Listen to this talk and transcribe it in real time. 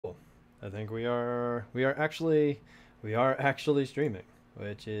I think we are actually streaming,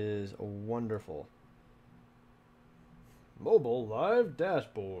 which is wonderful. Mobile live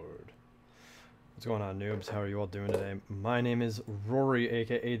dashboard. What's going on, noobs? How are you all doing today? My name is Rory,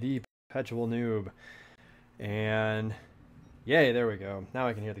 aka the Perpetual Noob. And yay, there we go. Now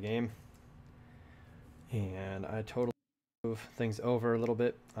I can hear the game. And I totally move things over a little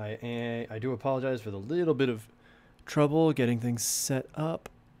bit. I do apologize for the little bit of trouble getting things set up.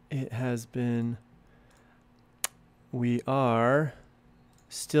 It has been... We are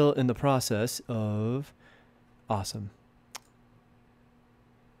still in the process of... Awesome.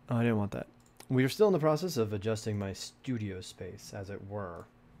 Oh, I didn't want that. We are still in the process of adjusting my studio space, as it were.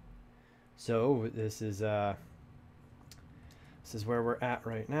 So this is where we're at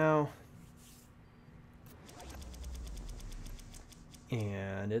right now.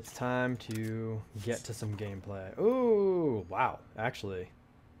 And it's time to get to some gameplay. Ooh, wow, actually.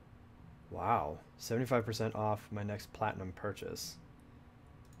 Wow, 75% off my next platinum purchase.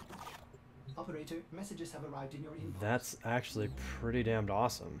 Operator, messages have arrived in your inbox. That's actually pretty damned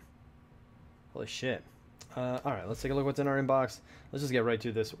awesome. Holy shit. Alright, let's take a look what's in our inbox. Let's just get right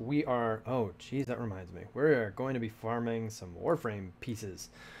to this. We are... Oh, geez, that reminds me. We're going to be farming some Warframe pieces.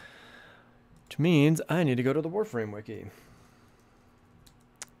 Which means I need to go to the Warframe wiki.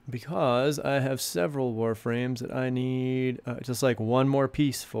 Because I have several Warframes that I need just like one more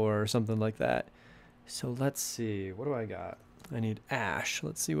piece for or something like that. So let's see. What do I got? I need Ash.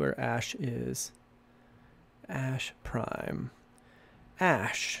 Let's see where Ash is. Ash Prime.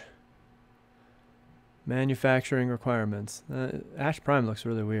 Ash. Manufacturing requirements. Ash Prime looks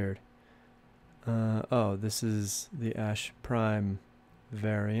really weird. Oh, this is the Ash Prime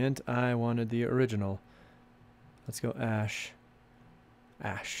variant. I wanted the original. Let's go Ash.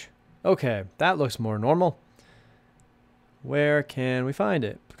 Ash. Okay, that looks more normal. Where can we find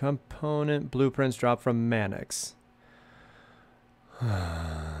it? Component blueprints drop from Mannix.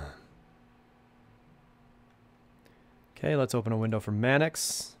 Okay, let's open a window for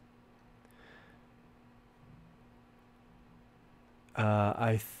Mannix.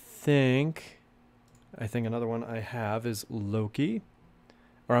 I think another one I have is Loki.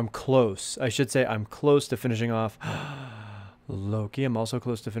 Or I'm close. I should say I'm close to finishing off Loki. I'm also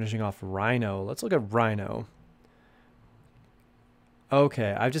close to finishing off Rhino. Let's look at Rhino.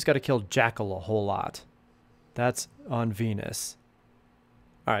 Okay, I've just got to kill Jackal a whole lot. That's on Venus.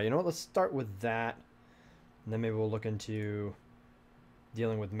 Alright, you know what? Let's start with that. And then maybe we'll look into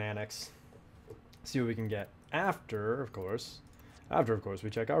dealing with Mannix. See what we can get. After, of course, we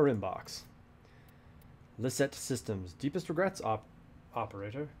check our inbox. Lisette Systems. Deepest regrets,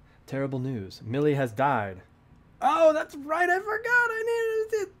 operator. Terrible news. Millie has died. Oh, that's right. I forgot. I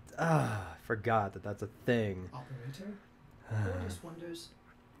needed it. Forgot that that's a thing. Operator, Ordis wonders,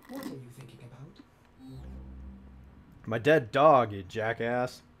 what are you thinking about? My dead dog, you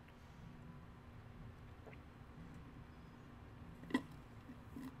jackass.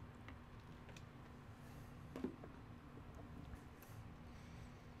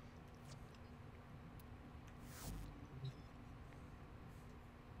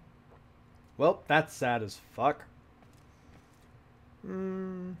 Well, that's sad as fuck.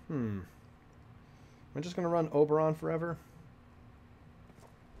 Am I just gonna run Oberon forever?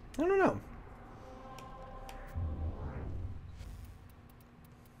 I don't know.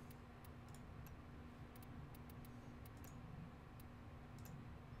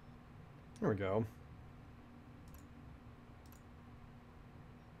 There we go.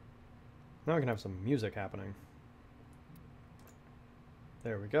 Now we can have some music happening.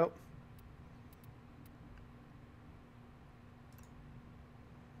 There we go.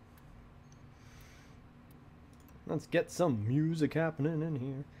 Let's get some music happening in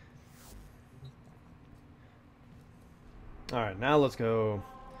here. Alright, now let's go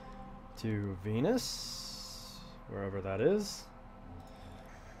to Venus, wherever that is.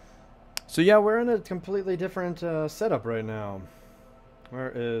 So yeah, we're in a completely different setup right now.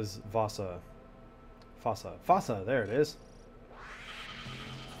 Where is Vasa? Fasa, there it is.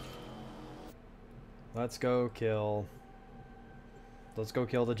 Let's go kill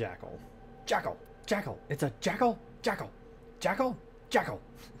the Jackal. Jackal! It's a Jackal! Jackal!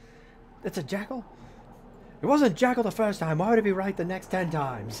 It's a Jackal? It wasn't Jackal the first time. Why would it be right the next 10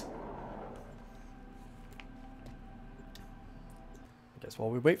 times? I guess while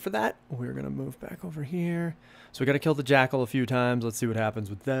we wait for that, we're going to move back over here. So we got to kill the Jackal a few times. Let's see what happens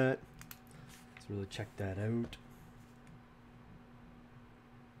with that. Let's really check that out.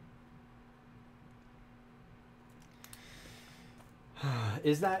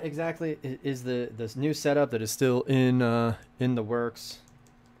 Is that exactly, is this new setup that is still in the works?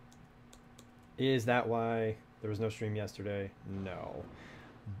 Is that why there was no stream yesterday? No.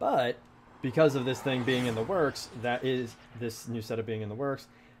 But because of this thing being in the works, that is this new setup being in the works,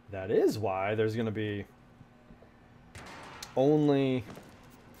 that is why there's going to be only...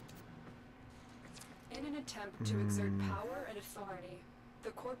 In an attempt to exert power and authority, the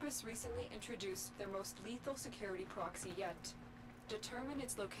Corpus recently introduced their most lethal security proxy yet. Determine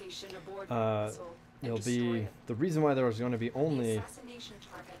its location aboard the console and It'll destroy be... it. The reason why there was going to be The only assassination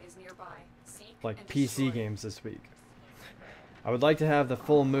target is nearby. Seek like and PC destroy it. games this week. I would like to have the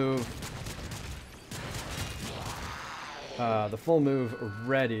full move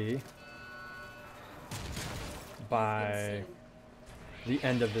ready by the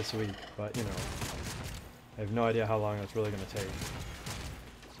end of this week, but you know, I have no idea how long that's really going to take.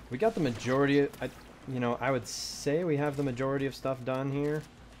 We got the majority, I would say we have the majority of stuff done here,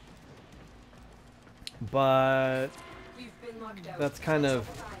 but We've been locked out that's kind of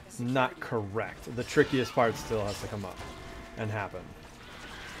by the not security. correct. The trickiest part still has to come up and happen.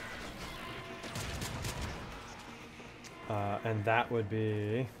 And that would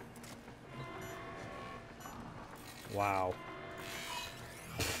be... Wow.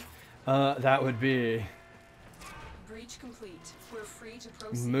 That would be Breach complete. We're free to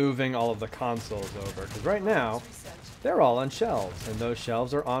proceed. moving all of the consoles over. Because right now, Reset. they're all on shelves. And those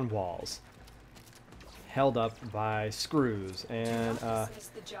shelves are on walls. Held up by screws. And Do not dismiss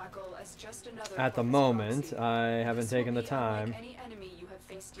the Jackal as just another at the Corpus moment, proxy. I haven't This will taken the be time. unlike any enemy you have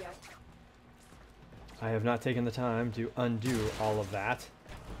faced yet. I have not taken the time to undo all of that.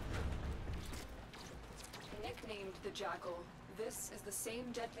 Nicknamed the Jackal, this is the same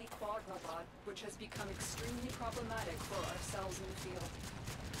deadly quad robot which has become extremely problematic for ourselves in the field.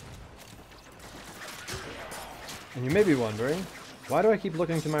 And you may be wondering, why do I keep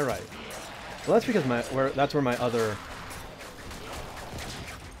looking to my right? Well, that's because that's where my other...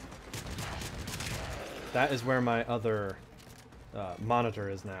 That is where my other monitor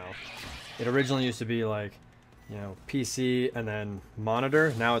is now. It originally used to be like, you know, PC and then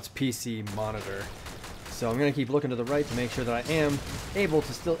monitor. Now it's PC monitor. So I'm going to keep looking to the right to make sure that I am able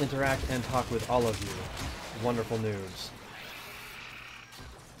to still interact and talk with all of you. Wonderful news.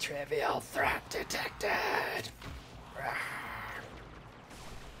 Trivial threat detected.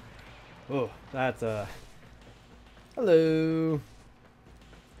 Oh, that's hello.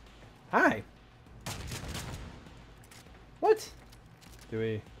 Hi. What? Do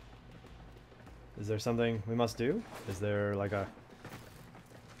we... Is there something we must do? Is there like a...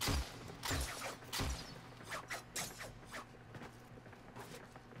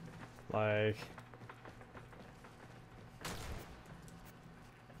 Like...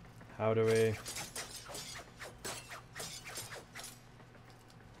 How do we...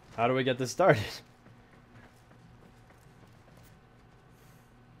 How do we get this started?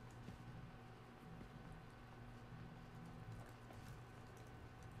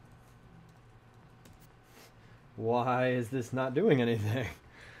 Why is this not doing anything?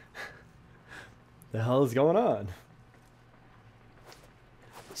 The hell is going on?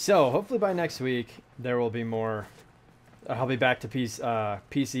 So, hopefully by next week, there will be more... I'll be back to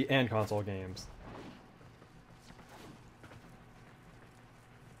PC and console games.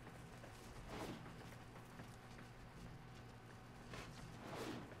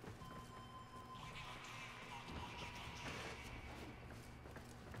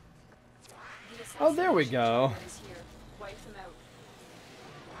 Oh, there we go.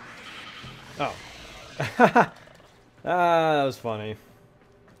 Oh. That was funny.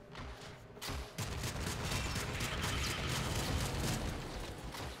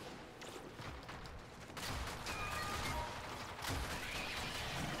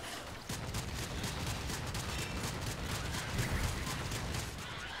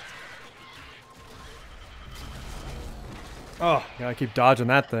 Oh, gotta keep dodging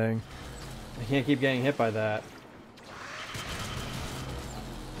that thing. I can't keep getting hit by that.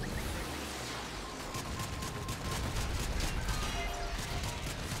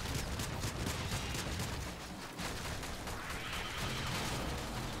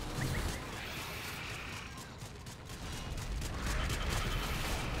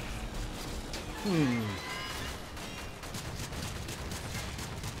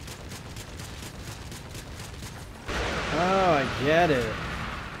 Oh, I get it.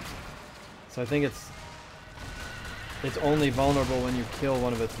 So I think it's only vulnerable when you kill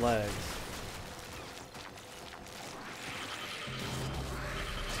one of its legs.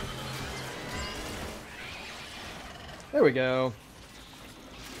 There we go.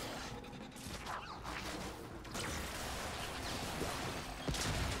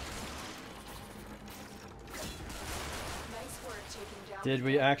 Nice work taking down Did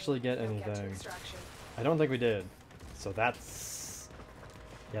we actually get They'll get to anything? extraction. I don't think we did. So that's...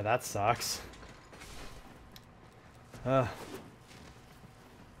 Yeah, that sucks.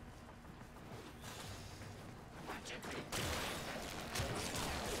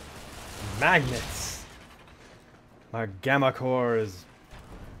 Magnets! My gamma core is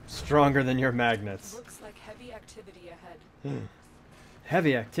stronger than your magnets. Looks like heavy activity ahead.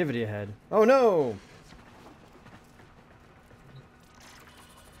 Heavy activity ahead. Oh no!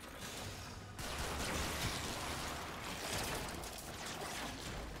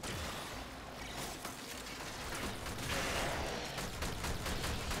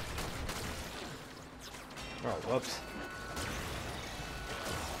 Oh, whoops.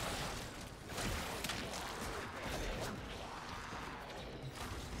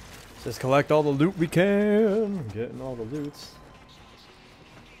 Just collect all the loot we can. Getting all the loots.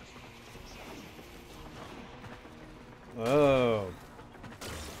 Oh.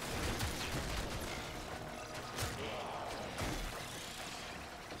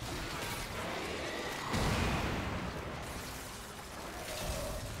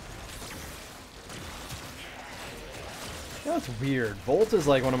 That's weird. Volt is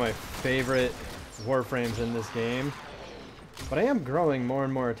like one of my favorite Warframes in this game. But I am growing more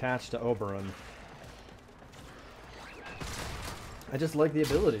and more attached to Oberon. I just like the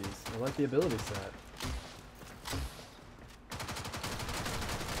abilities. I like the ability set.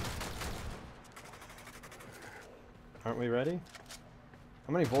 Aren't we ready?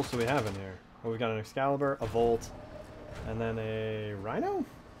 How many volts do we have in here? Well, we've got an Excalibur, a Volt, and then a Rhino?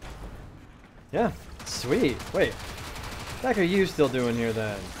 Yeah, sweet. Wait, what are you still doing here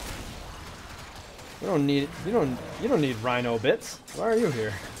then? We don't need you don't need Rhino bits. Why are you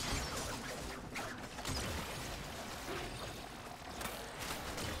here?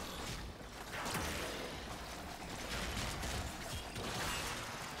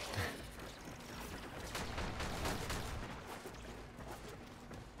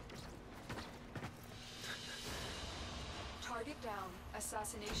 Target down.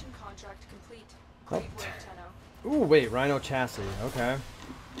 Assassination contract complete. Great work, Tenno. Ooh, wait, Rhino chassis. Okay.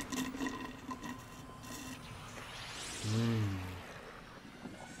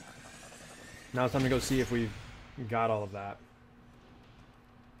 Now it's time to go see if we've got all of that.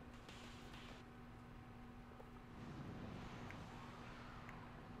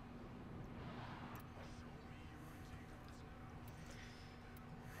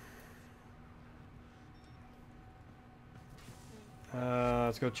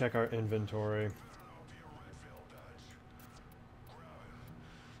 Let's go check our inventory.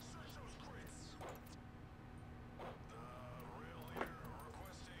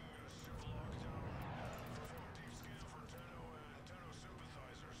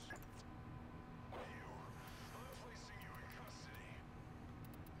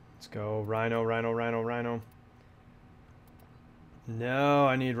 Let's go Rhino, Rhino, Rhino, Rhino. No,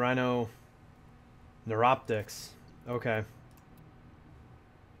 I need Rhino Neuroptics. Okay.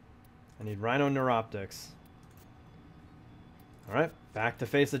 I need Rhino Neuroptics. Alright, back to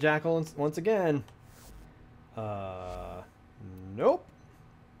face the Jackal once again. Nope.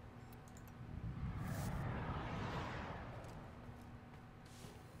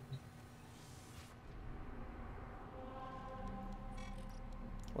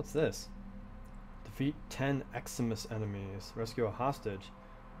 What's this? Defeat 10 Eximus enemies. Rescue a hostage.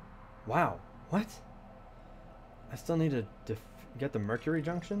 Wow. What? I still need to get the Mercury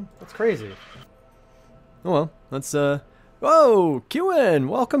Junction? That's crazy. Oh well, let's Whoa! Qin!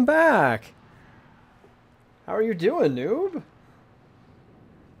 Welcome back! How are you doing, noob?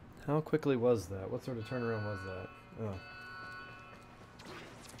 How quickly was that? What sort of turnaround was that? Oh.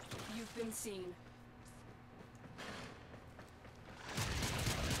 You've been seen.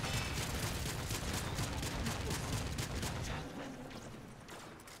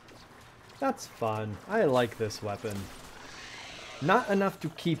 That's fun. I like this weapon. Not enough to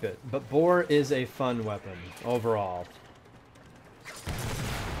keep it, but Boar is a fun weapon overall.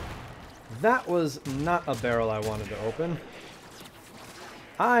 That was not a barrel I wanted to open.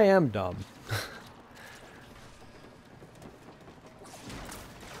 I am dumb.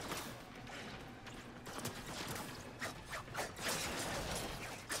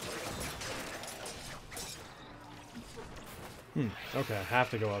 Okay, I have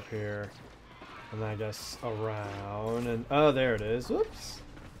to go up here. And then I guess around and... Oh, there it is. Whoops.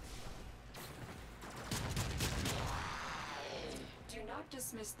 Do not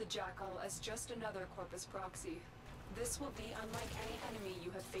dismiss the Jackal as just another Corpus proxy. This will be unlike any enemy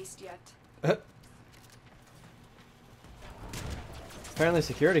you have faced yet. Apparently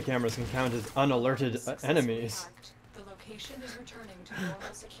security cameras can count as unalerted enemies. The location is returning to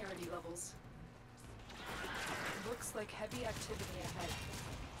normal security levels. Looks like heavy activity ahead.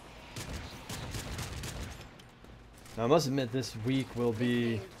 Now, I must admit, this week will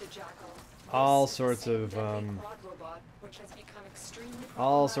be Nicknamed the Jackal. all This sorts same of deadly quad robot, which has become extremely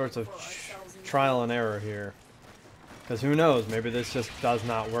all sorts of problematic for ourselves and trial and error here. Because who knows, maybe this just does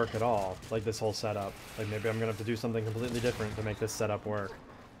not work at all, like this whole setup. Like maybe I'm gonna have to do something completely different to make this setup work.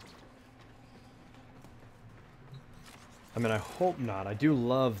 I mean, I hope not. I do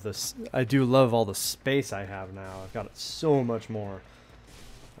love this. I do love all the space I have now. I've got so much more.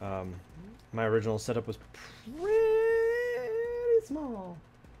 My original setup was pretty small.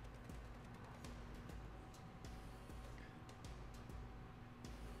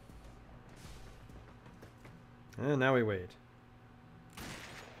 And now we wait.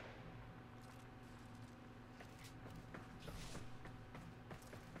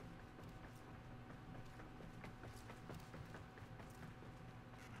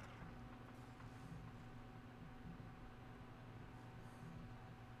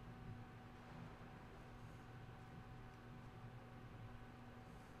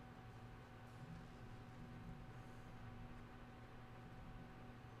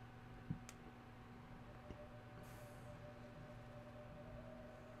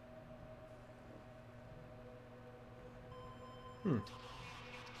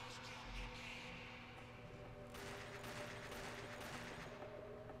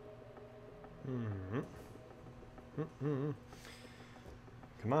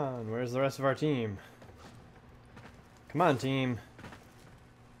 Come on, where's the rest of our team? Come on, team.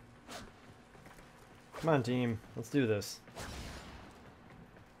 Come on, team. Let's do this.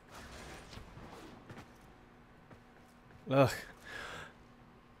 Ugh.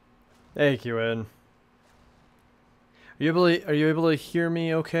 Hey, QN. Are you able to hear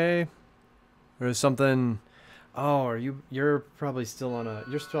me okay? Or is something... Oh, you're probably still on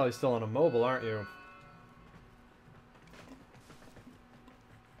a mobile, aren't you?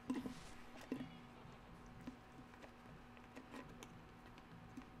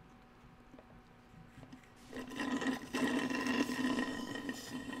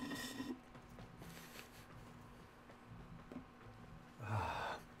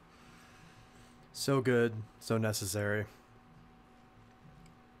 So good, so necessary.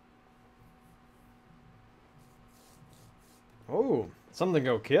 Oh, something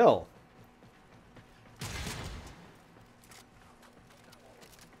go kill.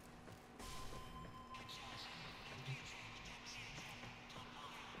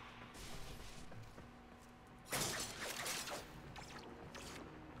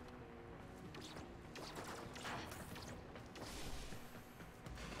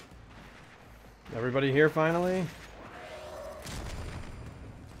 Everybody here finally?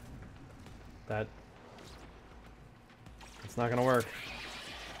 It's not gonna work.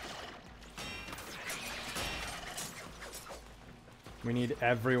 We need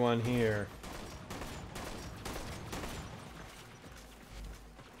everyone here.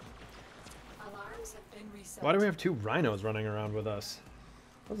 Alarms have been reset. Why do we have two rhinos running around with us?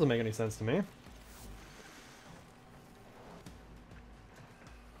 That doesn't make any sense to me.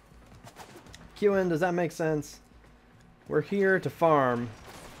 QN, does that make sense? We're here to farm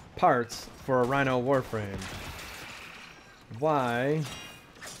parts for a Rhino Warframe. Why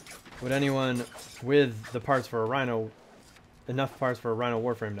would anyone with the parts for a Rhino, enough parts for a Rhino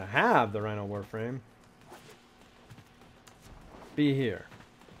Warframe to have the Rhino Warframe, be here?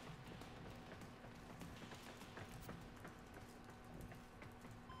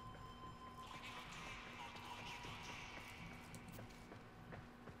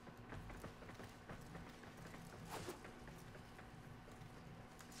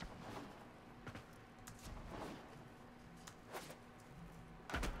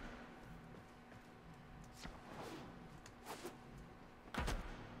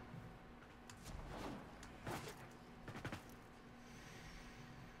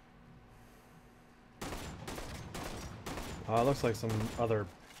 Oh, it looks like some other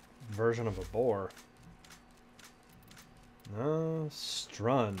version of a boar.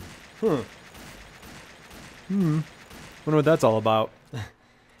 Strun. Wonder what that's all about. It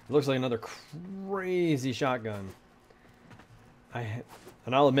looks like another crazy shotgun.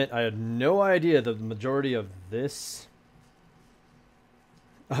 And I'll admit, I had no idea that the majority of this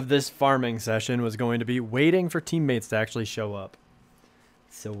farming session was going to be waiting for teammates to actually show up.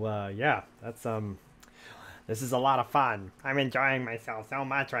 So yeah, that's this is a lot of fun. I'm enjoying myself so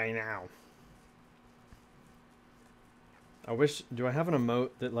much right now. Do I have an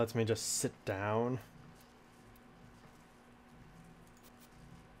emote that lets me just sit down?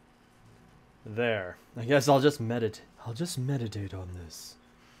 There. I guess I'll just meditate. I'll just meditate on this.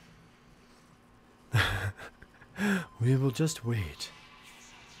 We will just wait.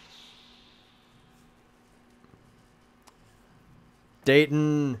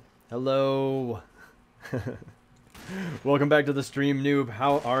 Dayton, hello. Welcome back to the stream, noob.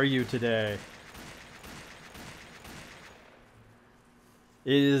 How are you today?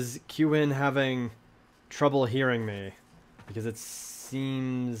 Is QN having trouble hearing me? Because it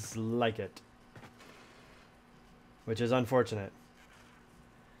seems like it. Which is unfortunate.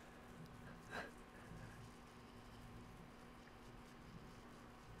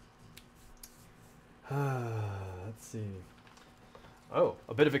 Let's see. Oh,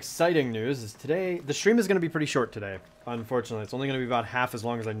 a bit of exciting news is today, the stream is going to be pretty short today. Unfortunately, it's only going to be about half as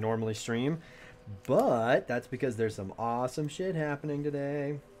long as I normally stream. But that's because there's some awesome shit happening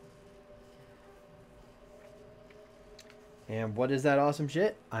today. And what is that awesome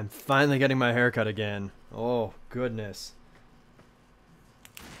shit? I'm finally getting my haircut again. Oh, goodness.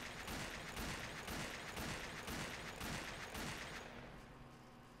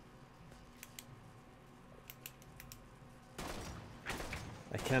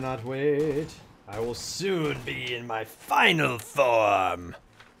 I cannot wait. I will soon be in my final form.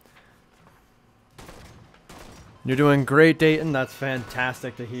 You're doing great, Dayton. That's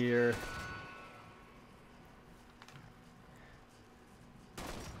fantastic to hear.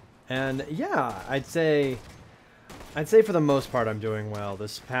 And yeah, I'd say for the most part I'm doing well.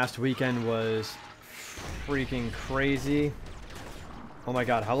 This past weekend was freaking crazy. Oh my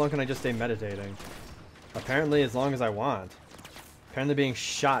god, how long can I just stay meditating? Apparently as long as I want. Apparently being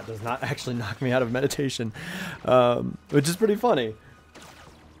shot does not actually knock me out of meditation, which is pretty funny.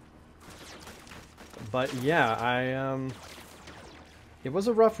 But yeah, it was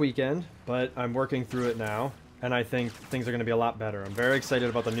a rough weekend, but I'm working through it now, and I think things are going to be a lot better. I'm very excited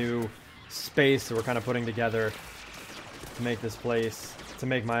about the new space that we're kind of putting together to make this place, to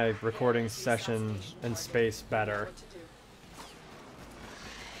make my recording session and space better.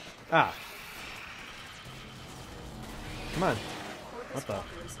 Ah. Come on. What the?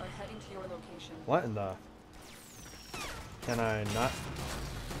 What in the? Can I not?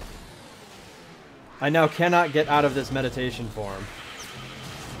 I now cannot get out of this meditation form.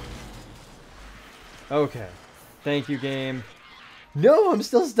 Okay. Thank you, game. No, I'm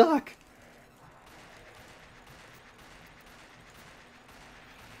still stuck.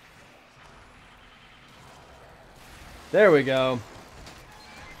 There we go.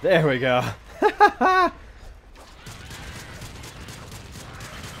 There we go.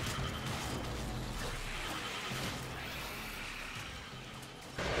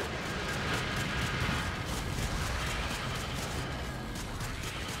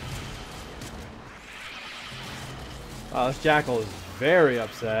 Wow, this jackal is very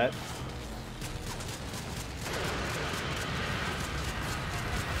upset.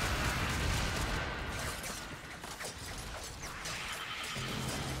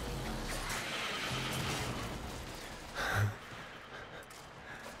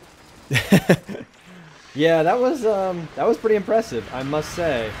 Yeah, that was pretty impressive, I must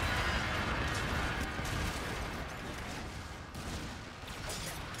say.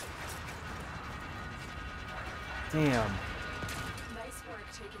 Damn. Nice work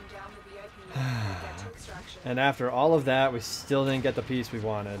taking down the VIP and get to extraction. And after all of that, we still didn't get the piece we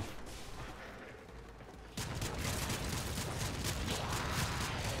wanted.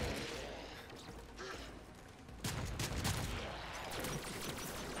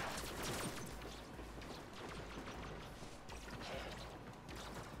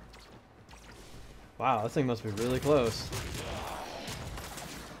 Wow, this thing must be really close.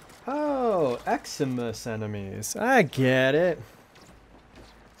 Oh, Eximus enemies. I get it.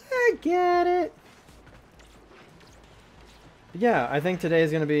 I get it. Yeah, I think today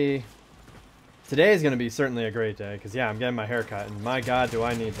is going to be certainly a great day, because yeah, I'm getting my hair cut, and my god, do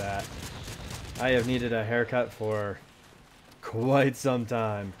I need that. I have needed a haircut for quite some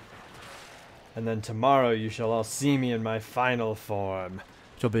time. And then tomorrow you shall all see me in my final form,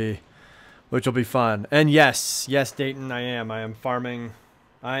 which will be fun. And yes, Dayton, I am farming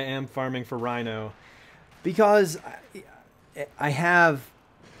for Rhino, because I have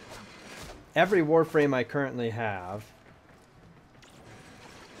every Warframe I currently have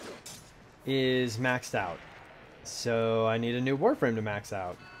is maxed out, so I need a new Warframe to max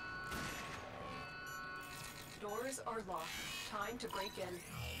out. Doors are locked. Time to break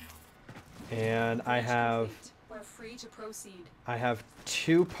in. And I have We're free to proceed.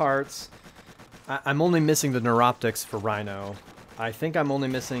 2 parts. I'm only missing the neuroptics for Rhino. I think I'm only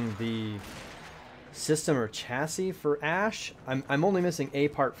missing the system or chassis for Ash. I'm only missing a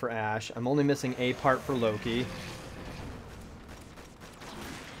part for Ash. I'm only missing a part for Loki.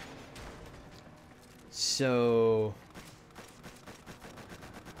 So,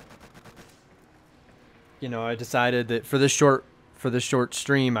 you know, I decided that for this short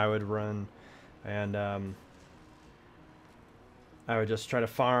stream I would run, and I would just try to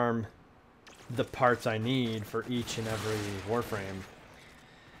farm the parts I need for each and every Warframe.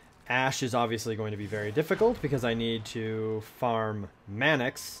 Ash is obviously going to be very difficult because I need to farm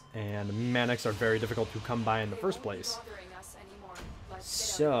Manics, and Manics are very difficult to come by in the first place.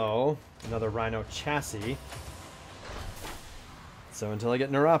 So, another Rhino chassis. So until I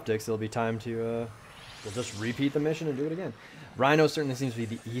get Neuroptics, it'll be time to, we'll just repeat the mission and do it again. Rhino certainly seems to be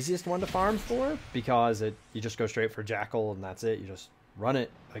the easiest one to farm for, because you just go straight for Jackal and that's it. You just run it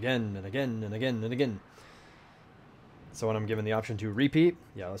again and again and again and again. So when I'm given the option to repeat,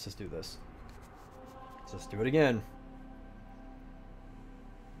 yeah, let's just do this. Let's just do it again.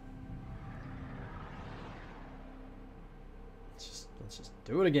 Let's just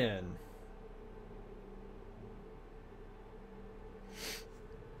do it again.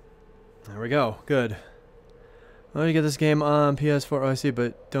 There we go. Good. Well, you get this game on PS4 OC,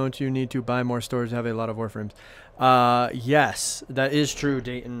 but don't you need to buy more stores to have a lot of Warframes? Yes, that is true,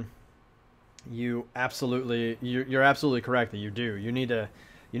 Dayton. You're absolutely correct that you do. You need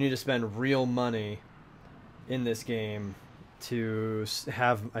to spend real money in this game to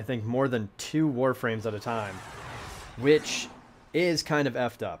have, I think, more than 2 Warframes at a time, which is kind of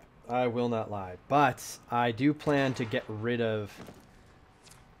effed up. I will not lie, but I do plan to get rid of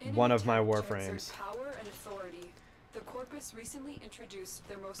one of my Warframes. Power and authority. The Corpus recently introduced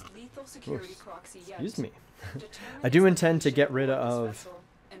their most lethal security proxy yet. Excuse me. I do intend to get rid of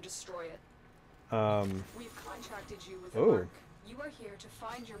and destroy it. We've contracted you with a mark. You are here to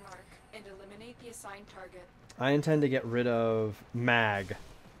find your mark and eliminate the assigned target. I intend to get rid of Mag,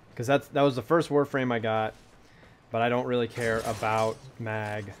 because that was the first Warframe I got, but I don't really care about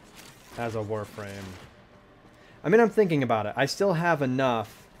Mag as a Warframe. I mean, I'm thinking about it. I still have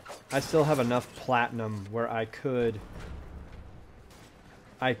enough platinum where I could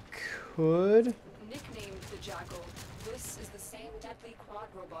Nicknamed the Jackal, this is the same deadly quad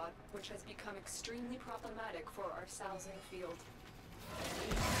robot which has become extremely problematic for our cells in the field.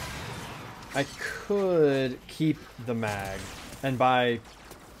 I could keep the Mag and buy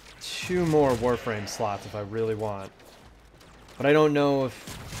 2 more Warframe slots if I really want. But I don't know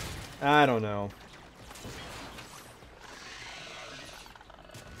if... I don't know.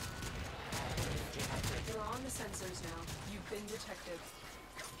 You're on the sensors now. You've been detected.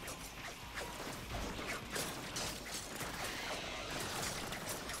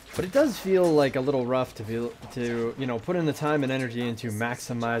 But it does feel like a little rough to you know, put in the time and energy into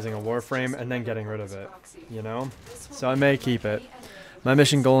maximizing a Warframe and then getting rid of it, you know? So I may keep it. My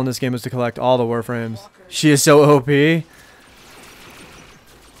mission goal in this game is to collect all the Warframes. She is so OP. Is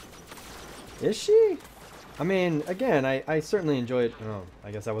she? I mean, again, I certainly enjoyed... Oh,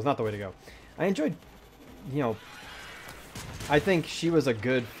 I guess that was not the way to go. I enjoyed, you know... I think she was a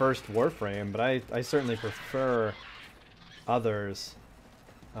good first Warframe, but I certainly prefer others.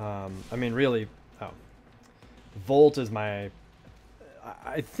 I mean, really... Oh. Volt is my...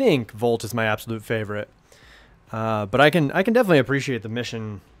 I think Volt is my absolute favorite. But I can definitely appreciate the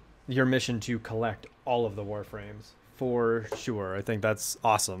mission... Your mission to collect all of the Warframes. For sure. I think that's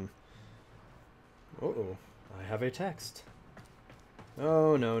awesome. Uh-oh. I have a text.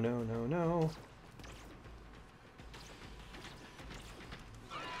 Oh, no, no, no, no.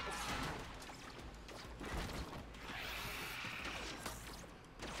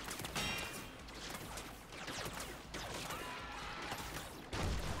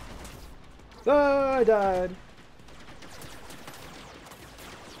 Oh, I died.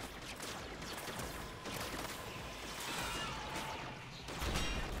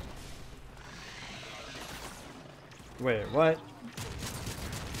 Wait, what?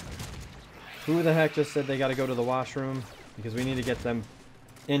 Who the heck just said they gotta go to the washroom? Because we need to get them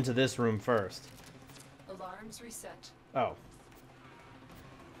into this room first. Alarms reset. Oh.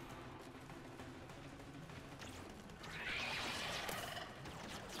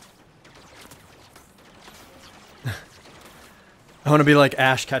 I want to be like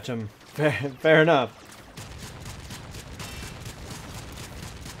Ash Ketchum. Fair enough.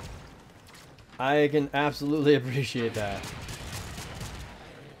 I can absolutely appreciate that.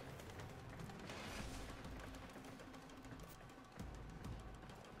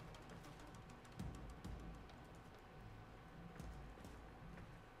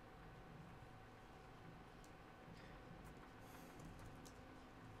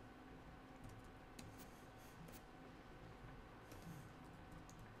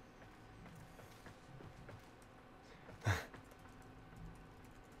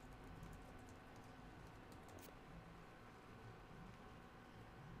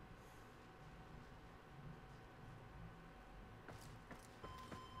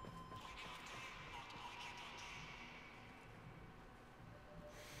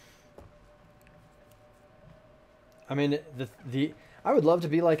 I mean, I would love to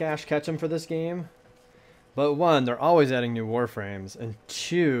be like Ash Ketchum for this game, but one, they're always adding new Warframes, and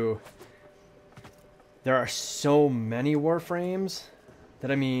two, there are so many Warframes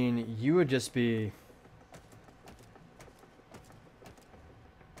that, I mean, you would just be...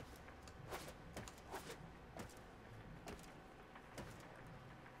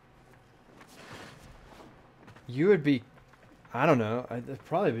 You would be, I don't know, it'd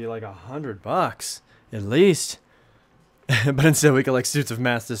probably be like $100 at least. But instead we collect suits of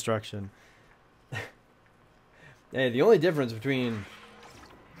mass destruction. Hey, the only difference between...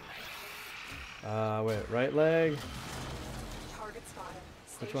 wait, right leg? Target spotted.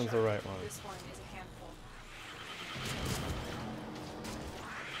 Stay Which one's sharp. the right one? This one is a handful.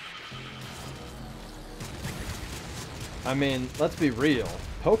 I mean, let's be real.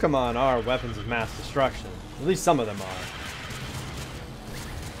 Pokemon are weapons of mass destruction. At least some of them are.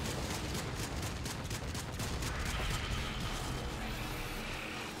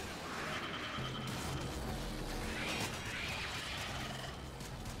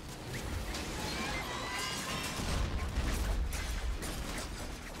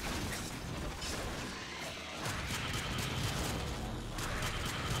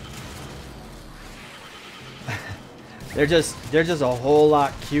 They're just a whole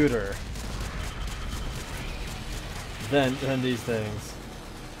lot cuter than these things.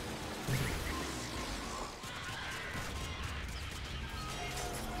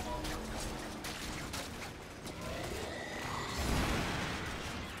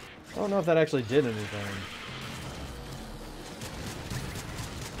 I don't know if that actually did anything.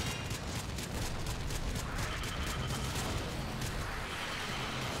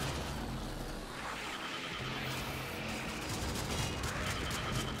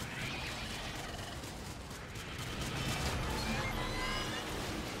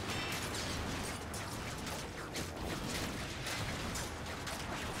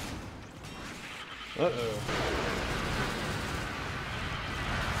 Uh-oh.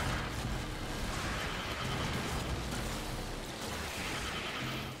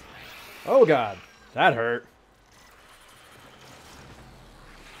 Oh god, that hurt.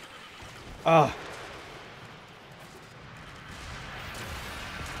 Ah.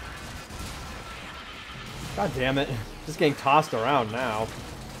 God damn it. Just getting tossed around now.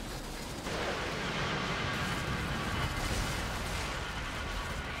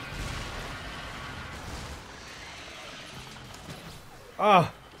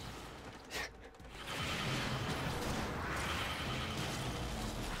 Ah.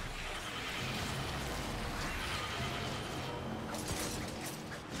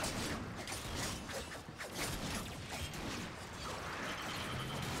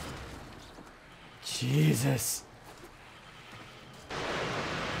 Jesus.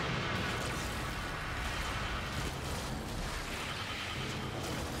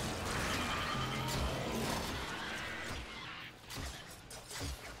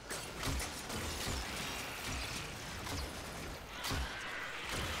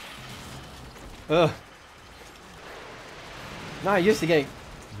 Ugh. Not used to getting...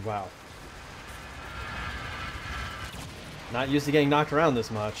 Wow. Not used to getting knocked around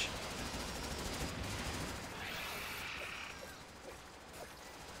this much.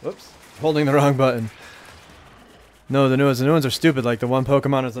 Whoops. Holding the wrong button. No, the new ones are stupid. Like the one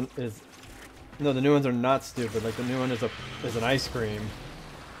Pokemon is... No, the new ones are not stupid. Like the new one is an ice cream.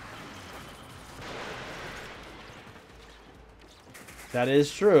 That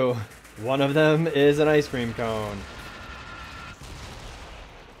is true. One of them is an ice cream cone.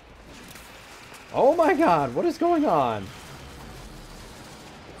 Oh my god, what is going on?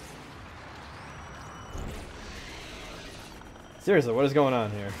 Seriously, what is going on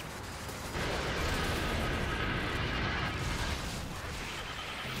here?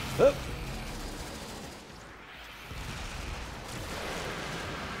 Oh.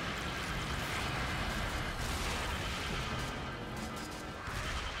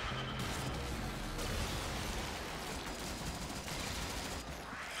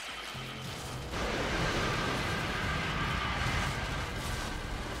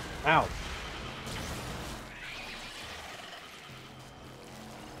 Ow.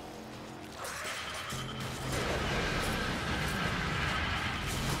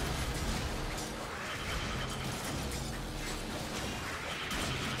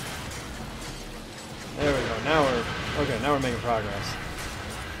 There we go. Now we're okay. Now we're making progress.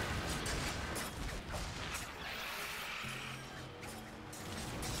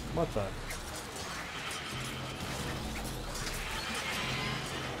 What the?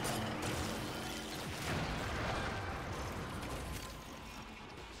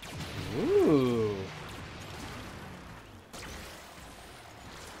 Ooh.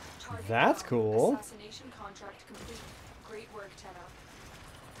 That's down. cool. Assassination contract complete. Great work, Tenna.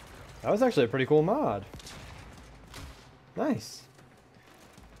 That was actually a pretty cool mod. Nice.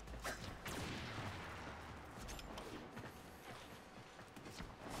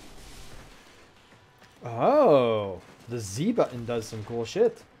 Oh, the Z button does some cool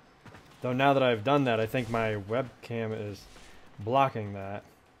shit. Though now that I've done that, I think my webcam is blocking that.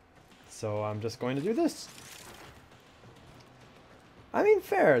 So I'm just going to do this. I mean,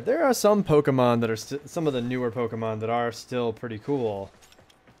 fair. There are some Pokemon that are some of the newer Pokemon that are still pretty cool.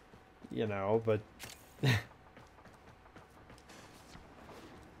 You know, but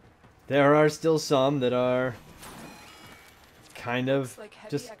there are still some that are kind of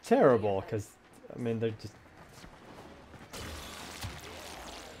just terrible because, I mean, they're just...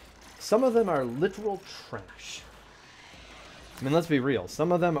 Some of them are literal trash. I mean, let's be real.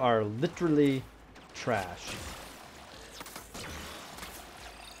 Some of them are literally trash.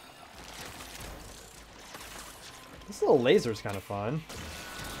 This little laser's kind of fun.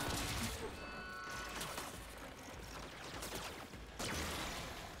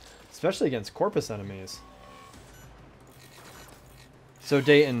 Especially against Corpus enemies. So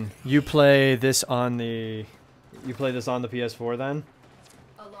Dayton, you play this on the PS4 then?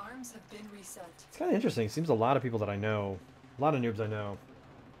 Alarms have been reset. It's kind of interesting. It seems a lot of people that I know, a lot of noobs I know,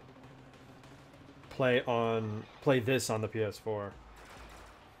 play this on the PS4.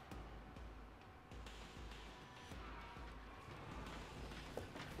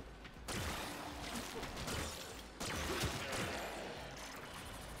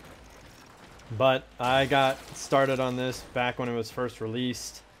 But I got started on this back when it was first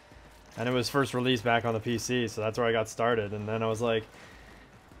released. And it was first released back on the PC, so that's where I got started. And then I was like...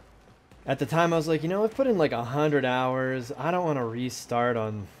 At the time, I was like, you know, I've put in like 100 hours. I don't want to restart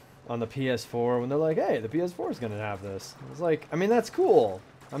on the PS4 when they're like, hey, the PS4 is going to have this. I was like, I mean, that's cool.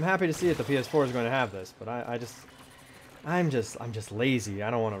 I'm happy to see that the PS4 is going to have this. But I'm just lazy.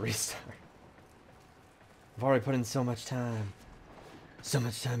 I don't want to restart. I've already put in so much time. So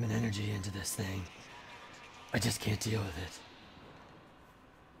much time and energy into this thing. I just can't deal with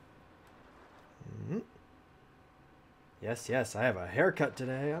it. Yes, yes, I have a haircut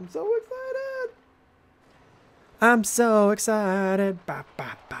today. I'm so excited. I'm so excited. Bop,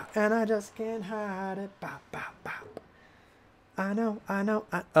 bop, bop. And I just can't hide it. Bop, bop, bop. I know.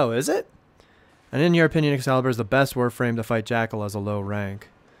 Oh, is it? And in your opinion, Excalibur is the best Warframe to fight Jackal as a low rank.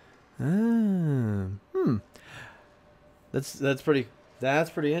 That's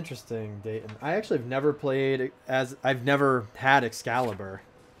pretty interesting, Dayton. I actually have never played I've never had Excalibur.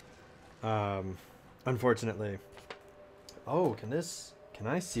 Unfortunately. Oh, can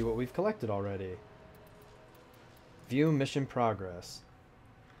I see what we've collected already? View mission progress.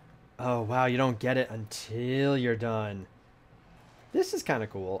 Oh, wow, you don't get it until you're done. This is kind of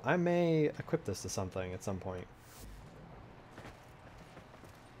cool. I may equip this to something at some point.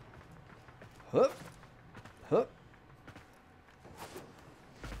 Hup. Hup.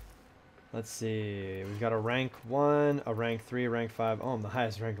 Let's see. We've got a rank 1, a rank 3, a rank 5. Oh, I'm the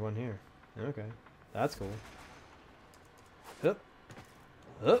highest ranked one here. Okay. That's cool. Hup.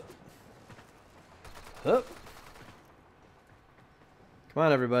 Hup. Hup. Come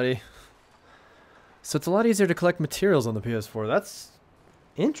on, everybody. So it's a lot easier to collect materials on the PS4. That's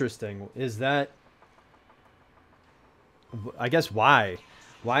interesting. Is that... I guess why?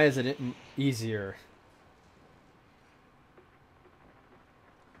 Why is it easier?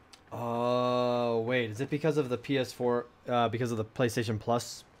 Oh, wait. Is it because of the PS4, because of the PlayStation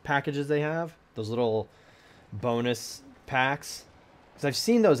Plus packages they have? Those little bonus packs? Because I've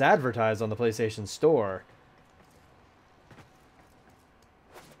seen those advertised on the PlayStation Store.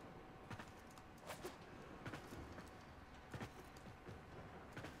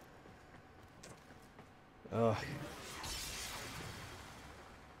 Ugh.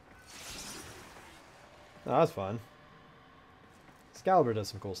 Oh, that was fun. Excalibur does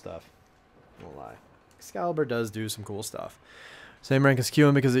some cool stuff. I won't lie. Excalibur does do some cool stuff. Same rank as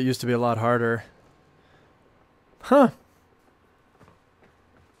QM because it used to be a lot harder. Huh.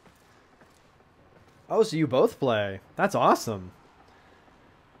 Oh, so you both play. That's awesome.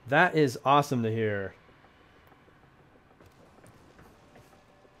 That is awesome to hear.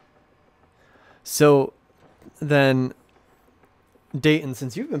 So, then, Dayton,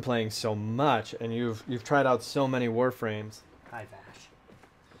 since you've been playing so much and you've tried out so many Warframes. Hi, Vash.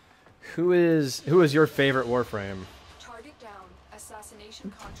 Who is your favorite Warframe? Target down.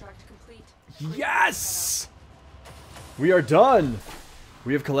 Assassination contract complete. Yes! We are done.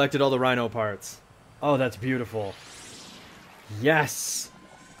 We have collected all the rhino parts. Oh, that's beautiful. Yes.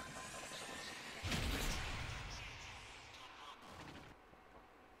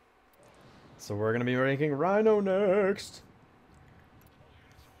 So we're gonna be making Rhino next.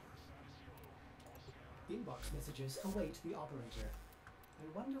 Inbox messages await the operator. I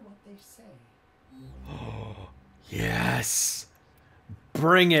wonder what they say. Oh, yes.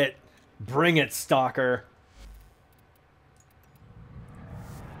 Bring it. Bring it, Stalker.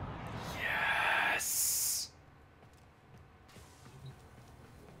 Yes.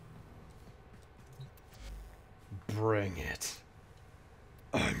 Bring it.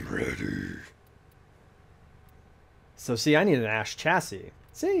 I'm ready. So see, I need an Ash chassis.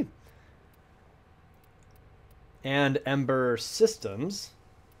 See? And Ember Systems.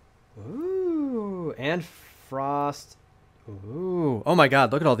 Ooh, and Frost. Ooh. Oh my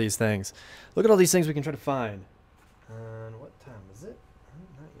god, look at all these things. Look at all these things we can try to find. And what time is it?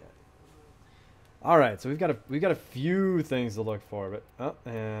 Not yet. Alright, so we've got a few things to look for, but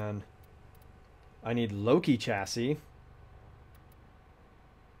and I need Loki chassis.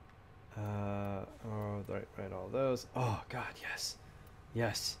 Oh, right, all those. Oh god, yes.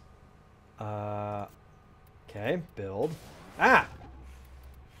 Yes. Okay, build. Ah!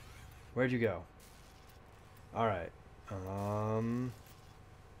 Where'd you go? Alright.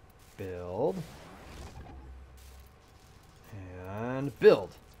 Build. And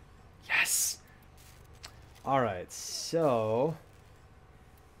build. Yes! Alright, so...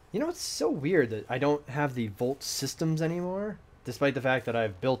 You know, it's so weird that I don't have the Volt systems anymore, despite the fact that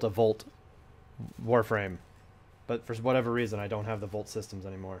I've built a Volt Warframe. But for whatever reason, I don't have the Volt systems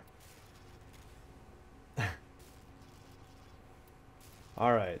anymore.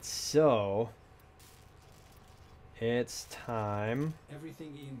 Alright, so... It's time.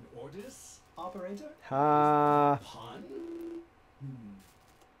 Everything in orders, operator? Ha! Pun?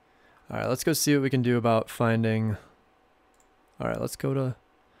 Alright, let's go see what we can do about finding... Alright, let's go to...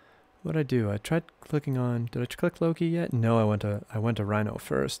 What'd I do? I tried clicking on... Did I click Loki yet? No, I went to Rhino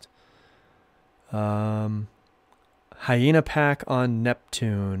first. Hyena pack on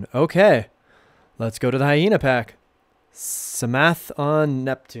Neptune. Okay. Let's go to the Hyena pack. Samath on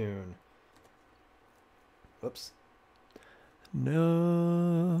Neptune. Whoops.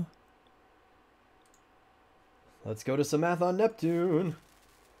 No. Let's go to Samath on Neptune.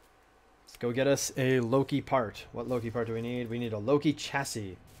 Let's go get us a Loki part. What Loki part do we need? We need a Loki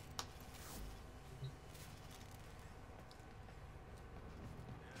chassis.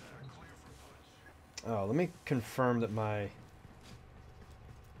 Oh, let me confirm that my... Let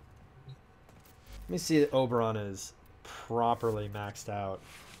me see that Oberon is properly maxed out.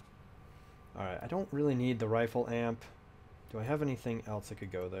 Alright, I don't really need the rifle amp. Do I have anything else that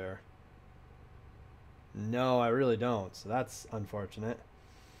could go there? No, I really don't, so that's unfortunate.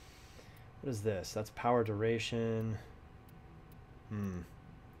 What is this? That's power duration.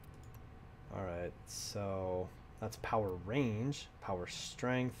 Alright, so that's power range, power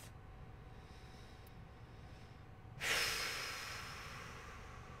strength.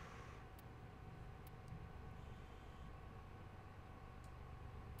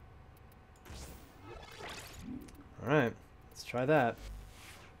 Alright, let's try that.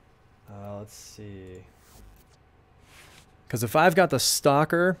 Let's see. Because if I've got the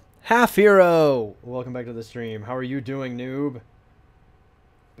Stalker... Half Hero! Welcome back to the stream. How are you doing, noob?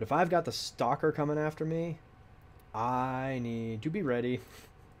 But if I've got the Stalker coming after me, I need to be ready.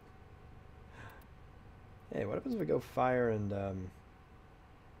 Hey, what happens if we go fire and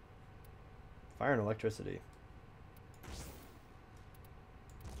electricity?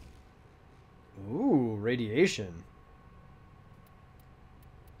 Ooh, radiation.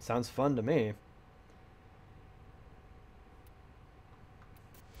 Sounds fun to me.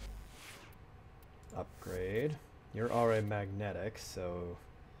 Upgrade. You're already magnetic, so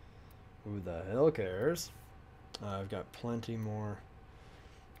who the hell cares? I've got plenty more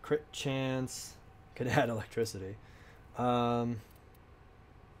crit chance. Could add electricity. Yeah,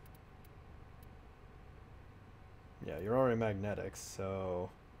 you're already magnetic,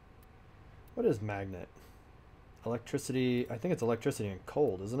 so what is magnet? Electricity, I think it's electricity and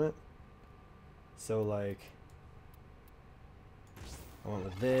cold, isn't it? So like I went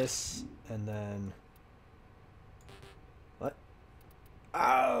with this and then what?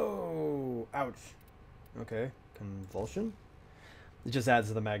 Oh, ouch. Okay, convulsion. It just adds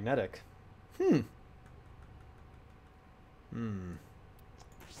to the magnetic.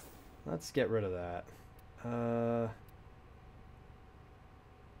 Let's get rid of that.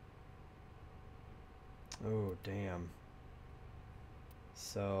 Oh, damn.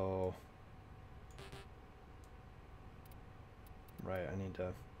 So, right, I need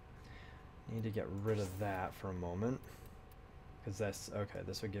to get rid of that for a moment, because that's okay.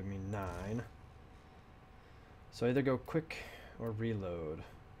 This would give me 9. So either go quick or reload.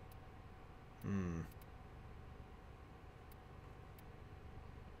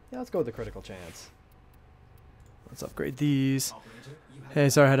 Yeah, let's go with the critical chance. Let's upgrade these. Operator, you have Hey,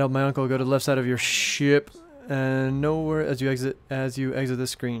 sorry, I had to help my uncle. Go to the left side of your ship, and nowhere as you exit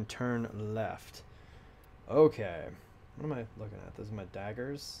this screen, turn left. Okay. What am I looking at? Those are my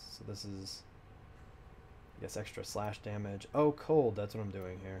daggers. So this is, I guess, extra slash damage. Oh, cold. That's what I'm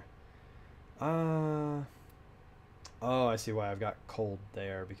doing here. Oh, I see why I've got cold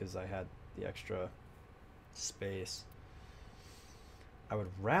there, because I had the extra space. I would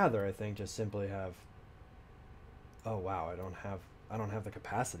rather, I think, just simply have. Oh wow, I don't have the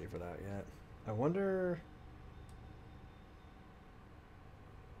capacity for that yet. I wonder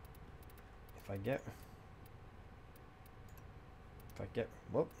if I get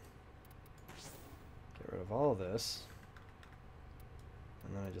whoop. Get rid of all this.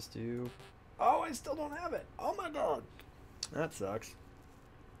 And then I just do. Oh, I still don't have it. Oh my god. That sucks.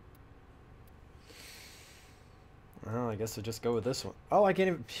 Well, I guess I'll just go with this one. Oh, I can't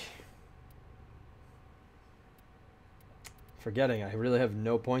even. Forgetting, I really have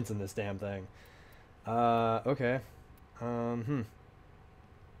no points in this damn thing. Okay.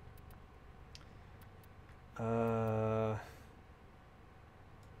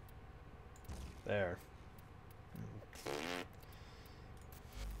 There.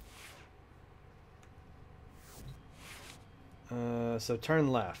 So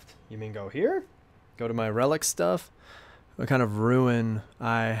turn left. You mean go here? Go to my relic stuff? What kind of ruin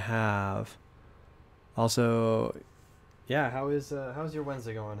I have? Also, yeah, how's your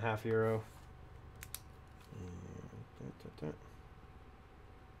Wednesday going, half hero?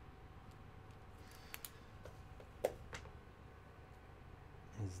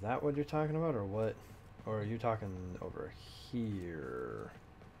 Is that what you're talking about, or what? Or are you talking over here?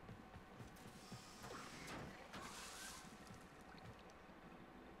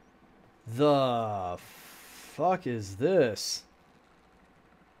 The fuck is this?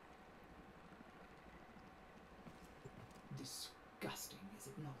 disgusting, is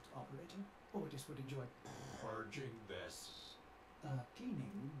it not, Operator? Otis would enjoy Purging this.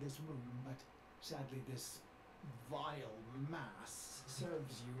 cleaning this room, but sadly this vile mass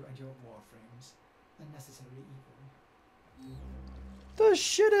serves you and your Warframes. Unnecessary evil. The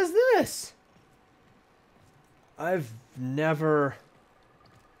shit is this? I've never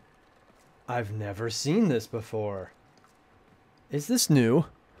seen this before. Is this new?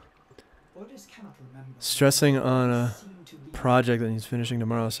 Otis cannot remember. Stressing on a Seem to be project that he's finishing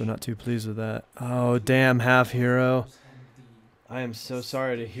tomorrow, so not too pleased with that. Oh, damn, half hero. I am so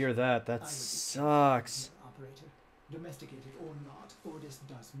sorry to hear that. That sucks. Operator, domesticated or not, Otis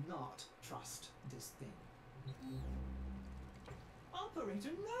does not trust this thing. Operator,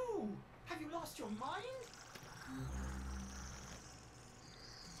 no! Have you lost your mind?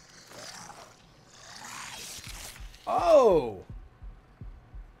 Oh!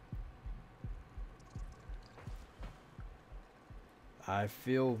 I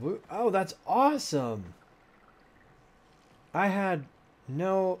feel... Oh, that's awesome! I had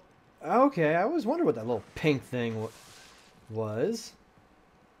no... Okay, I always wondered what that little pink thing was.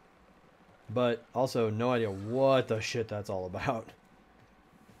 But also no idea what the shit that's all about.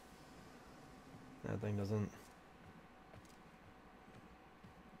 That thing doesn't...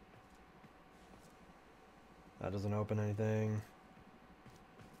 That doesn't open anything.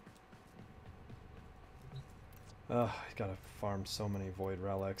 Ugh, I gotta farm so many void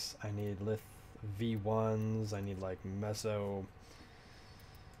relics. I need lith V1s. I need like meso.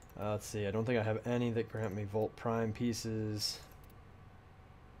 Let's see. I don't think I have any that grant me Volt Prime pieces.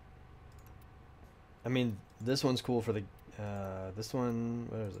 I mean, this one's cool for the. This one.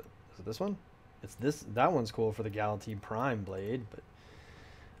 Where is it? Is it this one? It's this. That one's cool for the Galatine Prime blade, but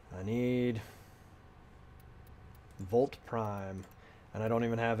I need Volt Prime, and I don't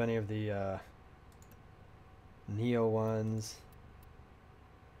even have any of the Neo ones.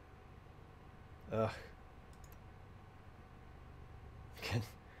 Ugh. Could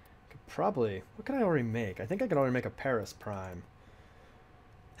probably. What could I already make? I think I could already make a Paris Prime.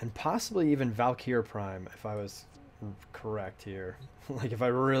 And possibly even Valkyr Prime, if I was correct here. Like, if I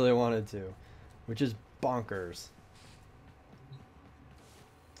really wanted to. Which is bonkers.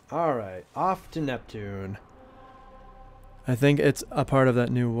 Alright, off to Neptune. I think it's a part of that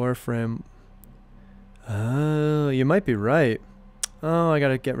new Warframe. Oh, you might be right. Oh, I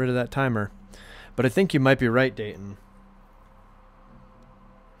gotta get rid of that timer. But I think you might be right, Dayton.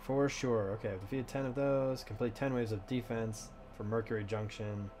 For sure. Okay, I've defeated 10 of those. Complete 10 waves of defense for Mercury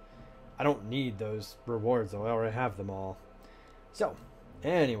Junction. I don't need those rewards, though. I already have them all. So,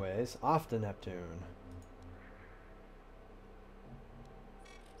 anyways, off to Neptune.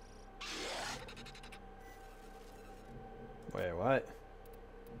 Wait, what?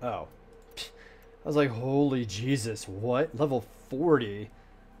 Oh. I was like, holy Jesus, what? Level 40?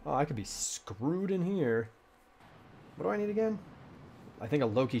 Oh, I could be screwed in here. What do I need again? I think a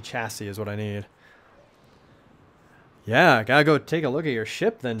Loki chassis is what I need. Yeah, I gotta go take a look at your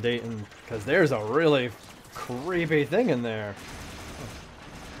ship then, Dayton, because there's a really creepy thing in there.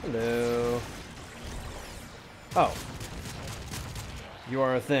 Hello. Oh. You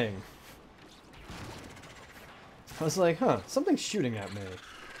are a thing. I was like, huh, something's shooting at me.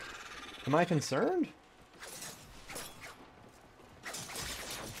 Am I concerned?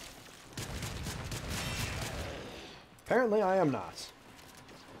 Apparently I am not.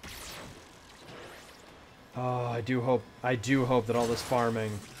 Oh, I do hope that all this farming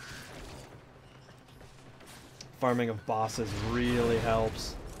of bosses really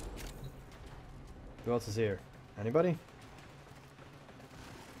helps. Who else is here? Anybody?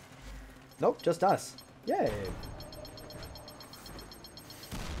 Nope, just us. Yay.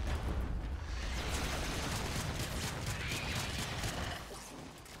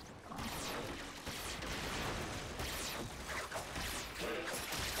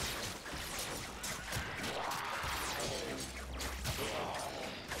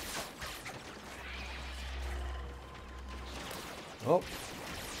 Oh.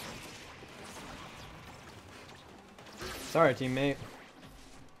 Sorry, teammate.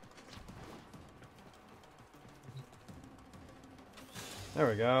 There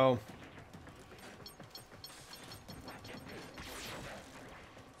we go.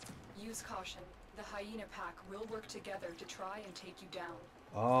 Use caution. The hyena pack will work together to try and take you down.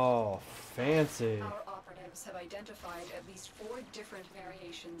 Oh, fancy. Our operatives have identified at least 4 different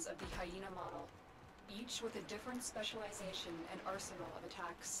variations of the hyena model, each with a different specialization and arsenal of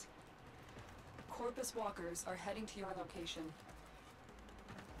attacks. Corpus walkers are heading to your location.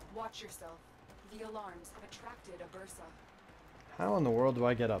 Watch yourself. The alarms have attracted a bursa. How in the world do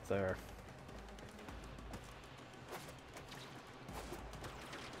I get up there?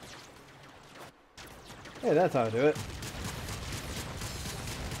 Hey, that's how I do it.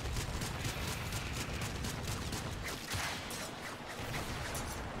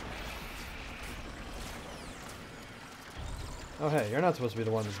 Oh hey, you're not supposed to be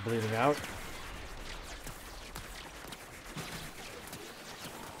the one that's bleeding out.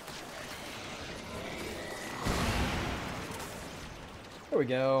 There we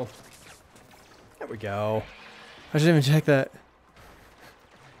go. There we go. I should even check that.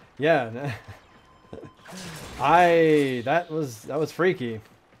 Yeah. That was freaky.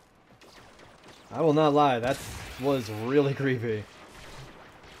 I will not lie, that was really creepy.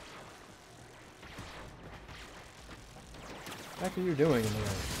 What the heck are you doing in there?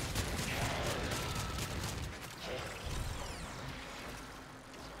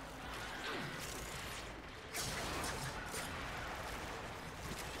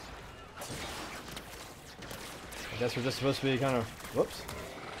 I guess we're just supposed to be kind of... Whoops.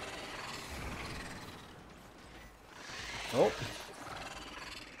 Oh.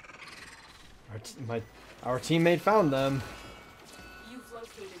 Our teammate found them. You've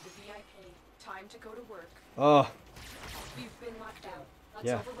located the VIP. Time to go to work. Oh. You've been locked out. Let's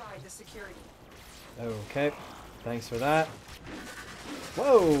Yeah. override the security. Okay. Thanks for that.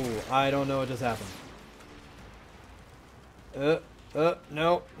 Whoa! I don't know what just happened.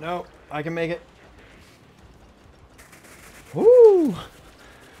 No, no. I can make it. Woo!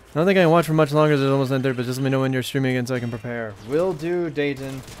 I don't think I can watch for much longer. It's almost 9:30, but just let me know when you're streaming again so I can prepare. Will do,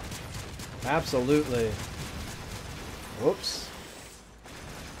 Dayton. Absolutely. Whoops.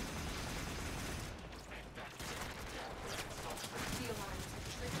 The alarms have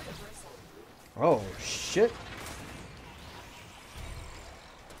triggered a bristle. Oh, shit.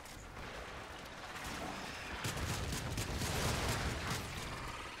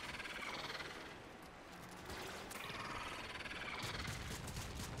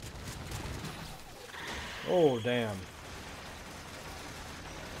 Oh, damn.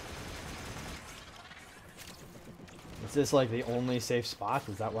 Is this like the only safe spot?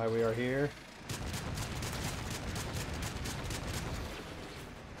 Is that why we are here?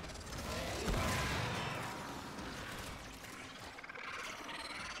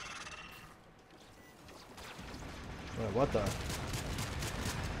 Wait, what the?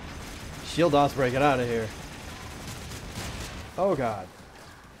 Shield Osprey, get out of here. Oh, God.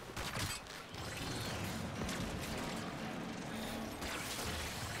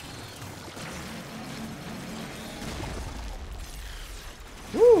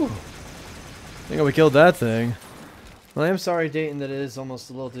 Woo! I think we killed that thing. Well, I am sorry, Dayton, that it is almost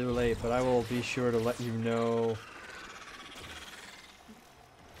a little too late, but I will be sure to let you know.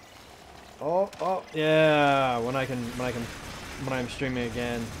 Oh, yeah, when I can when I'm streaming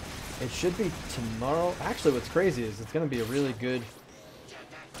again. It should be tomorrow. Actually, what's crazy is it's going to be a really good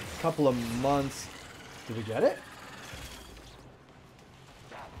couple of months. Did we get it?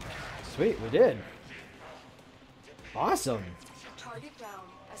 Sweet, we did. Awesome. Target down.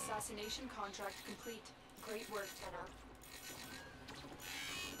 Assassination contract complete. Great work, Tenno.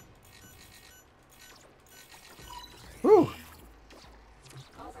 Whew.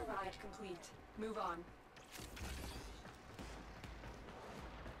 Override complete. Move on.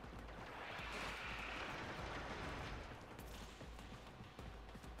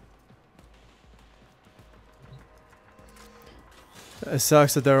 It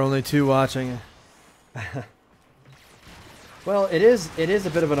sucks that there are only 2 watching. Well, it is a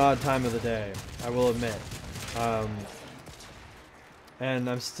bit of an odd time of the day, I will admit. And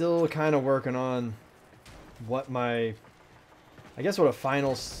I'm still kind of working on what my, I guess what a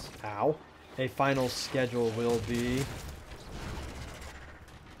final schedule will be.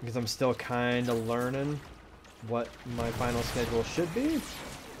 Because I'm still kind of learning what my final schedule should be.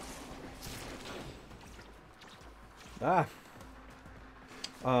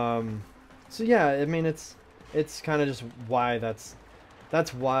 So yeah, I mean it's kind of just why that's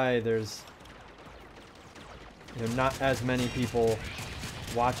why there's, you know, not as many people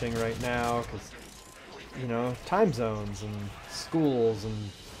watching right now, because, you know, time zones and schools and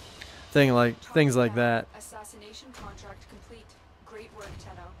things like that. Assassination contract complete. Great work,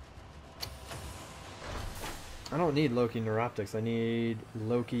 Tenno. I don't need Loki Neuroptics. I need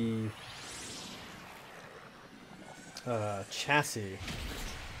Loki chassis.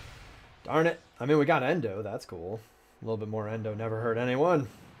 Darn it. I mean, we got Endo. That's cool. A little bit more Endo. Never hurt anyone.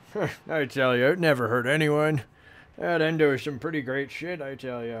 I tell you, it never hurt anyone. That Endo is some pretty great shit, I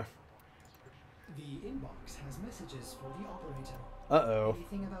tell you. The inbox has messages for the operator. Uh-oh.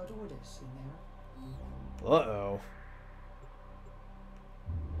 Anything about orders in there? Uh-oh.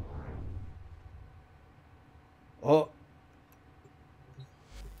 Oh.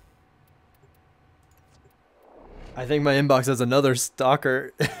 I think my inbox has another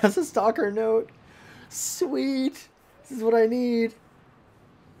stalker. It has a stalker note. Sweet. This is what I need.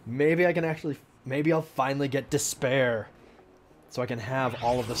 Maybe I can actually... Maybe I'll finally get Despair. So I can have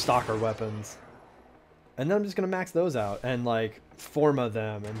all of the stalker weapons. And then I'm just going to max those out. And, like, forma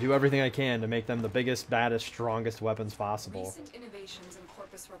them. And do everything I can to make them the biggest, baddest, strongest weapons possible. Recent innovations in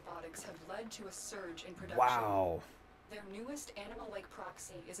Corpus Robotics have led to a surge in production. Wow. Their newest animal-like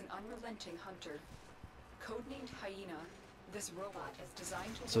proxy is an unrelenting hunter. Codenamed Hyena, this robot is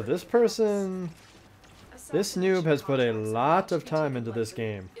designed to... So this person... This noob has put a lot of time into this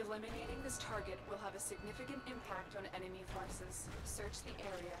game. Eliminating this target will have a significant impact on enemy forces. Search the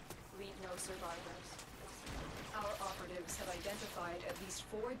area. Leave no survivors. Our operatives have identified at least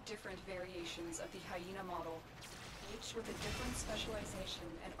 4 different variations of the Hyena model, each with a different specialization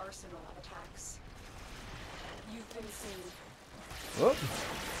and arsenal of attacks. You've been seen. Oh.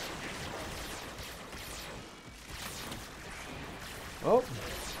 Oh.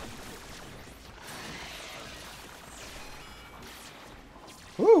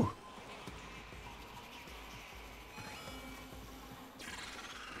 Woo.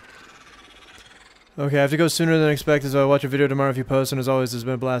 Okay, I have to go sooner than expected, so I'll watch a video tomorrow if you post, and as always, it's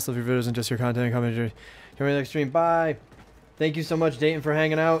been a blast. Love your videos and just your content and commentary. Can we next stream? Bye. Thank you so much, Dayton, for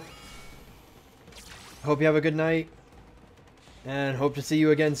hanging out. Hope you have a good night, and hope to see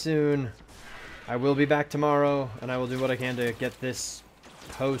you again soon. I will be back tomorrow, and I will do what I can to get this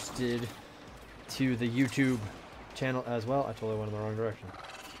posted to the YouTube channel as well. I totally went in the wrong direction.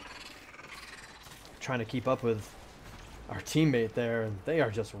 Trying to keep up with our teammate there, and they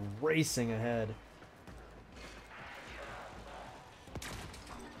are just racing ahead.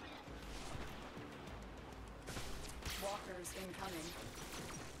 Walkers incoming.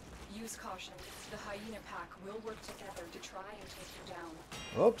 Use caution. The Hyena pack will work together to try and take you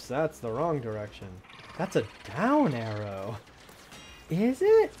down. Oops, that's the wrong direction. That's a down arrow. Is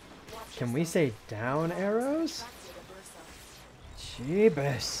it? Can we say down arrows?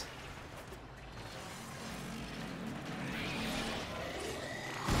 Jeebus.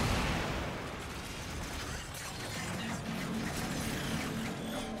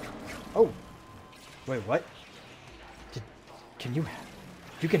 Oh. Wait, what? Can you...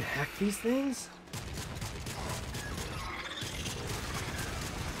 You can hack these things?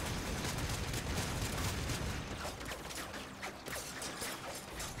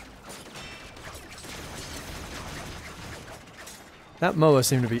 That MOA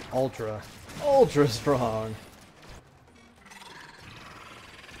seemed to be ultra strong.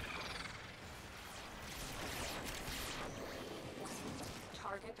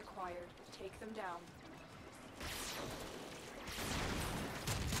 Target acquired. Take them down.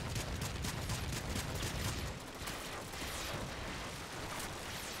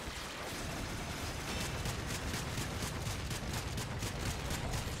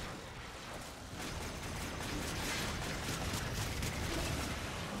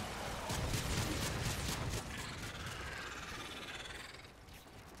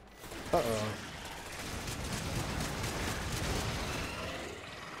 Uh-oh.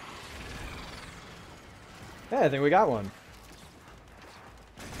 Hey, I think we got one.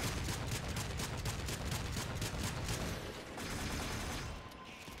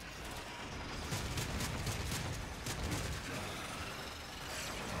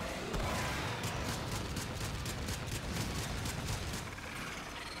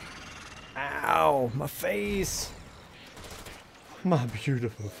 Ow, my face. My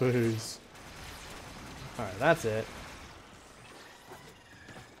beautiful face. Alright, that's it.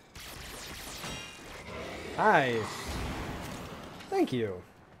 Hi. Thank you.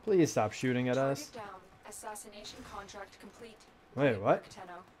 Please stop shooting at us. Target down. Assassination contract complete. Wait, Great what? work,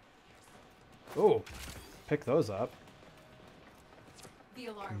 Tenno. Ooh. Pick those up. The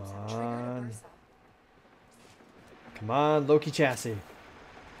alarms Come have triggered a on. bursa. Come on, Loki chassis.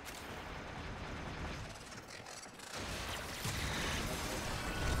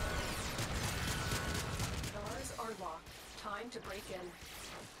 Doors are locked. Time to break in.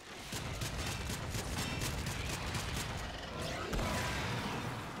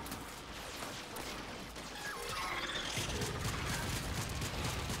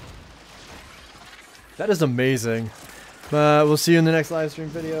 That is amazing. We'll see you in the next live stream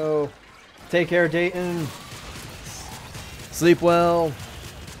video. Take care, Dayton. Sleep well.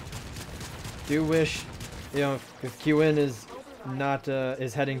 Do wish, you know, if QN is not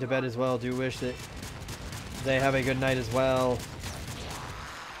is heading to bed as well, do wish that they have a good night as well.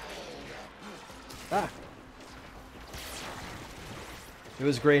 Ah. It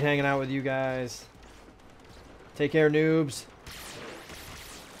was great hanging out with you guys. Take care, noobs.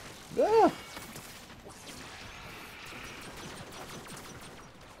 Ah.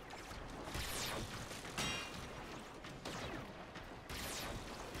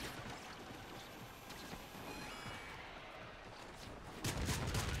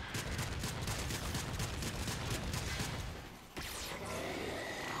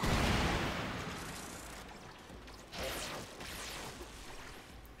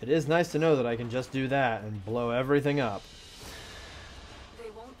 It is nice to know that I can just do that and blow everything up. They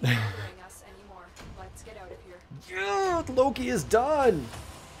won't be bothering us anymore. Let's get out of here. Yeah, Loki is done.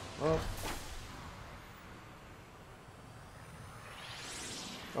 Oh.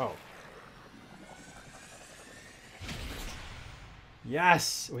 Oh.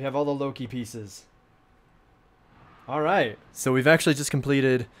 Yes, we have all the Loki pieces. All right. So we've actually just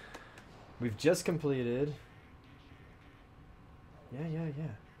completed. We've just completed. Yeah.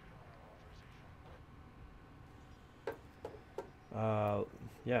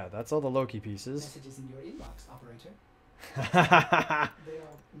 Yeah, that's all the Loki pieces. Messages in your inbox, operator. They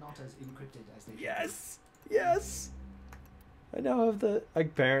are not as encrypted as they should be. Yes. Yes. I now have the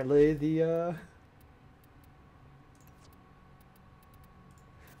apparently the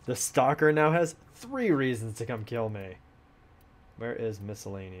stalker now has 3 reasons to come kill me. Where is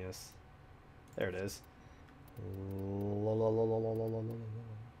miscellaneous? There it is.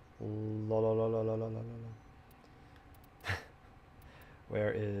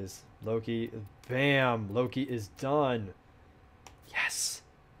 Where is Loki? Bam! Loki is done. Yes!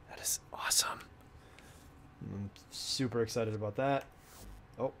 That is awesome. I'm super excited about that.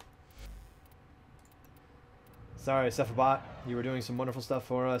 Oh. Sorry, Cephobot. You were doing some wonderful stuff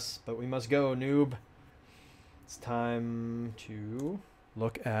for us, but we must go, noob. It's time to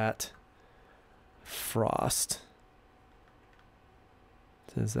look at Frost.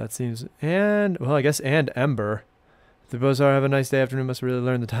 Since that seems... And, well, I guess, and Ember. The Bozar have a nice day afternoon. Must really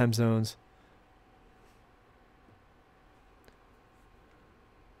learn the time zones.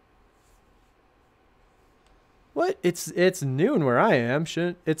 What? It's noon where I am.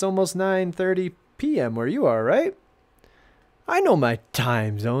 It's almost 9:30 p.m. where you are, right? I know my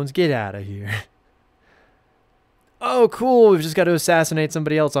time zones. Get out of here. Oh, cool. We've just got to assassinate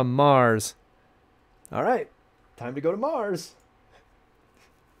somebody else on Mars. All right. Time to go to Mars.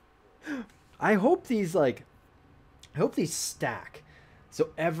 I hope these stack. So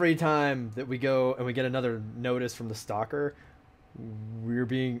every time that we go and we get another notice from the stalker, we're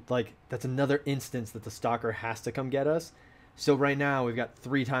being like, that's another instance that the stalker has to come get us. So right now we've got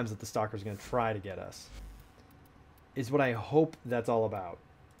 3 times that the stalker's going to try to get us. Is what I hope that's all about.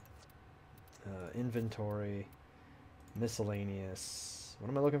 Inventory, miscellaneous. What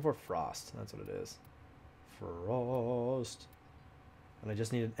am I looking for? Frost. That's what it is. Frost. And I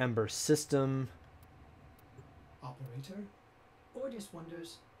just need an Ember system. Operator? Ordis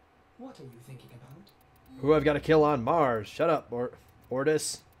wonders, what are you thinking about? Who I've got to kill on Mars. Shut up,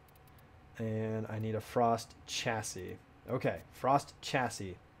 Ordis. And I need a Frost chassis. Okay, Frost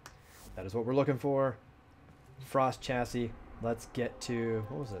chassis. That is what we're looking for. Frost chassis. Let's get to...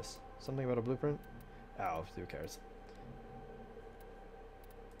 What was this? Something about a blueprint? Oh, who cares?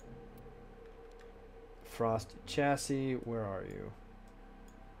 Frost chassis, where are you?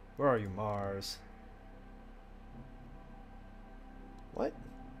 Where are you, Mars? What?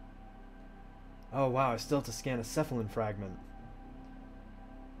 Oh wow, I still have to scan a cephalon fragment.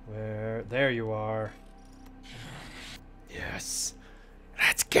 Where? There you are. Yes.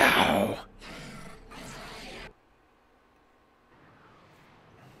 Let's go!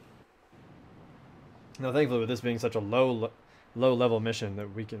 Now, thankfully, with this being such a low level mission,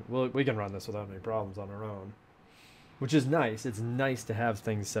 that we can run this without any problems on our own, which is nice. It's nice to have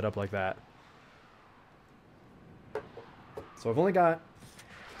things set up like that. So I've only got,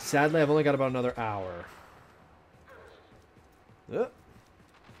 sadly, I've only got about another hour.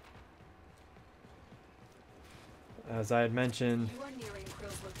 As I had mentioned,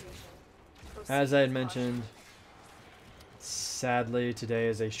 sadly, today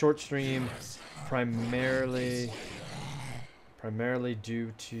is a short stream. Primarily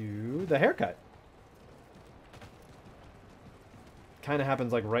due to the haircut. Kind of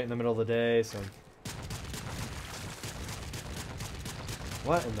happens like right in the middle of the day, so.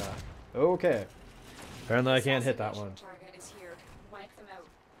 What in the? Okay. Apparently I can't hit that one.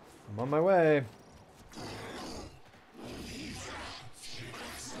 I'm on my way.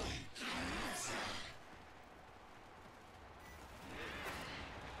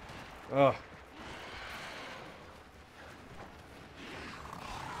 Ugh.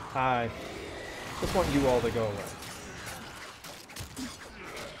 Hi. Just want you all to go away.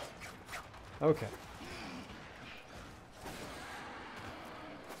 Okay.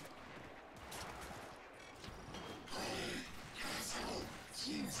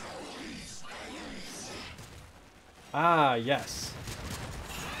 Ah, yes.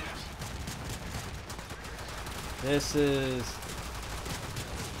 This is...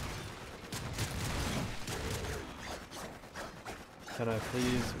 Can I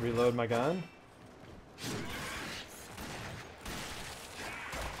please reload my gun?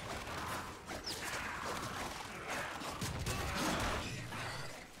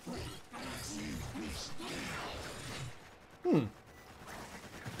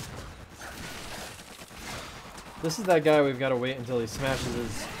 This is that guy we've got to wait until he smashes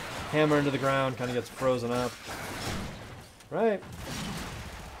his hammer into the ground, kind of gets frozen up. Right.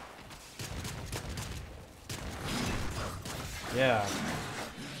 Yeah.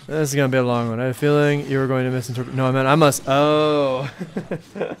 This is going to be a long one. I had a feeling you were going to misinterpret. No, I meant I must. Oh.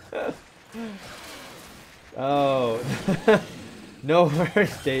 Oh. No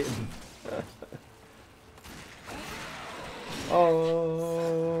worries, Dayton. Oh.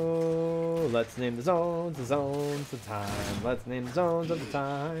 Let's name the zones, the time. Let's name the zones of the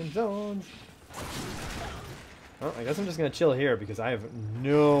time, zones. Well, I guess I'm just going to chill here because I have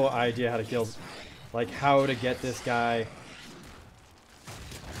no idea how to kill, like how to get this guy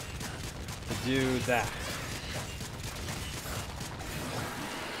to do that.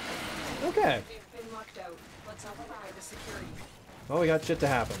 Okay. We've been locked out. Let's override the security. Well, we got shit to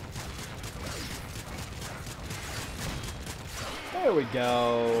happen. There we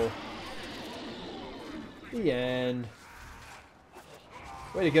go. The end.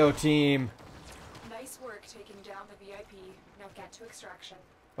 Way to go, team. Nice work taking down the VIP. Now get to extraction.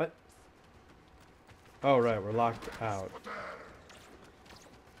 What? Oh, right, we're locked out.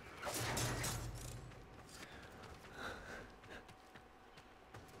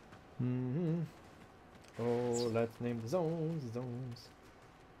 Oh, let's name the zones,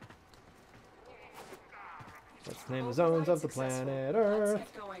 Let's name the zones of the planet Earth.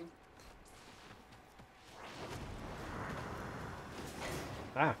 Let's get going.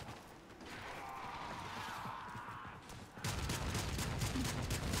 Ah.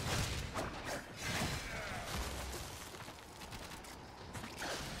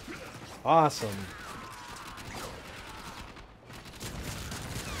 Awesome.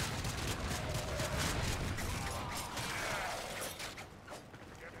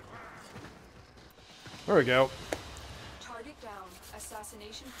 There we go. Target down.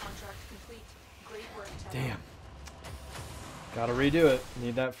 Assassination contract complete. Great work, Ted. Damn. Gotta redo it.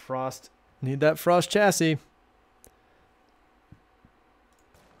 Need that frost chassis.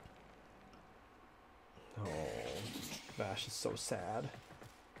 Oh, Vash is so sad.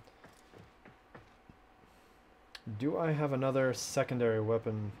 Do I have another secondary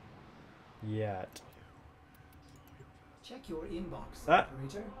weapon yet? Check your inbox, Ah.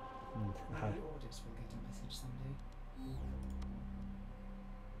 operator. Maybe orders will get a message someday.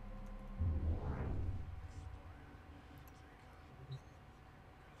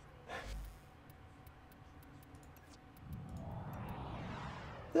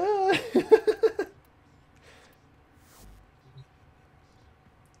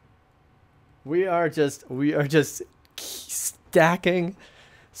 We are just stacking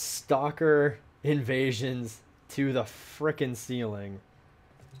stalker invasions to the frickin' ceiling.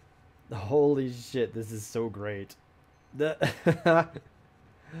 Holy shit, this is so great.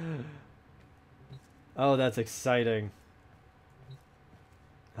 Oh, that's exciting.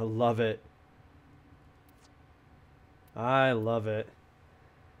 I love it. I love it.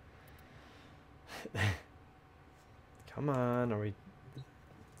 Come on, are we...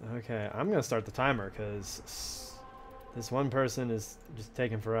 Okay, I'm gonna start the timer because this one person is just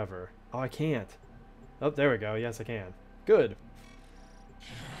taking forever. Oh, I can't. Oh, there we go. Yes, I can. Good.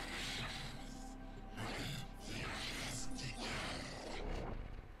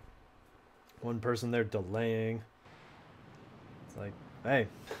 One person there delaying. It's like, hey,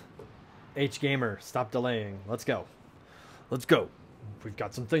 H gamer, stop delaying. Let's go. Let's go. We've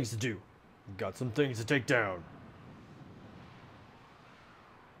got some things to do. We've got some things to take down.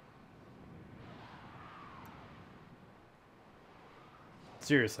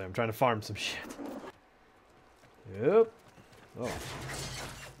 Seriously, I'm trying to farm some shit. Yep. Oh.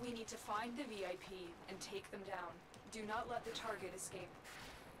 We need to find the VIP and take them down. Do not let the target escape.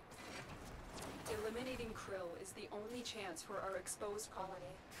 Eliminating Krill is the only chance for our exposed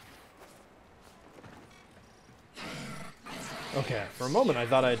colony. Okay, for a moment I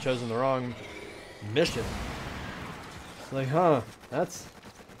thought I had chosen the wrong mission. Like, huh, that's...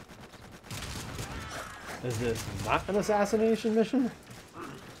 Is this not an assassination mission?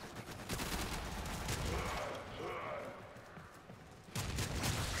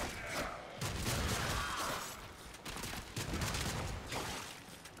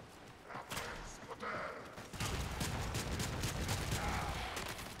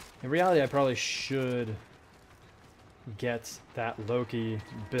 In reality, I probably should get that Loki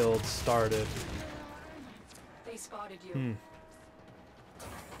build started. They spotted you.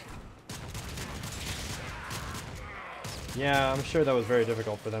 Yeah, I'm sure that was very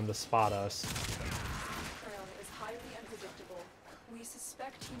difficult for them to spot us. Krill is highly unpredictable. We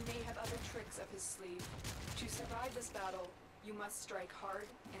suspect he may have other tricks up his sleeve. To survive this battle, you must strike hard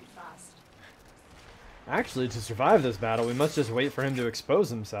and fast. Actually, to survive this battle, we must just wait for him to expose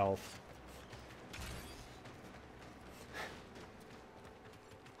himself.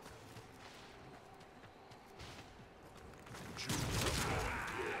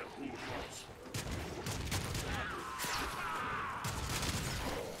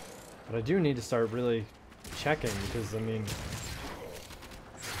 But I do need to start really checking, because, I mean...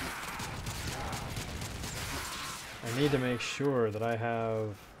 I need to make sure that I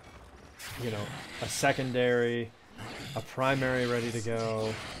have... you know, a secondary, a primary ready to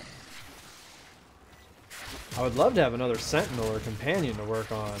go. I would love to have another sentinel or companion to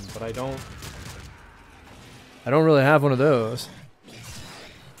work on, but I don't really have one of those.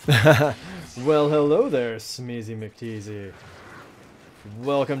 Well, hello there, Smeezy McTeasy.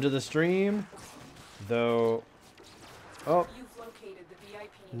 Welcome to the stream. Though, oh, You've located the VIP.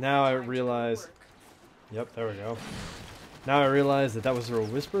 now I Time to realize, work. yep, there we go. Now I realize that was through a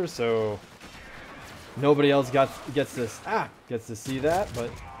whisper, so nobody else gets to see that. But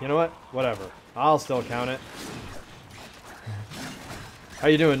you know what? Whatever. I'll still count it. How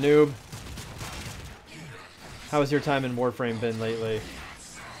you doing, noob? How has your time in Warframe been lately?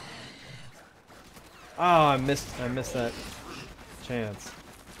 Oh, I missed that chance.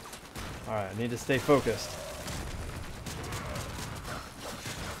 All right, I need to stay focused.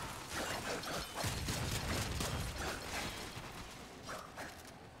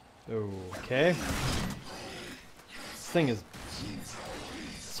 Okay. This thing is...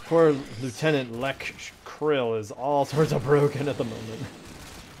 This poor Lieutenant Lek Krill is all sorts of broken at the moment.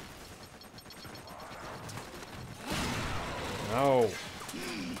 No.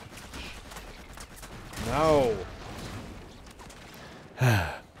 No.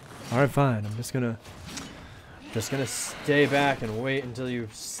 Alright, fine. I'm just gonna stay back and wait until you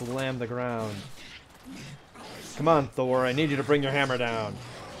slam the ground. Come on, Thor. I need you to bring your hammer down.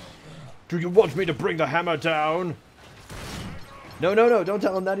 Do you want me to bring the hammer down? No, no, no. Don't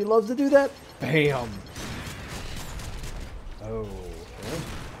tell him that. He loves to do that. Bam. Oh, okay.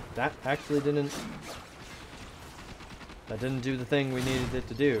 That actually didn't... That didn't do the thing we needed it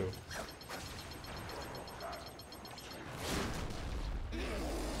to do.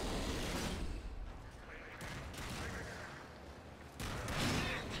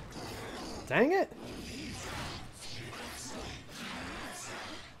 Dang it.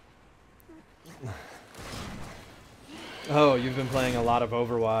 Oh, you've been playing a lot of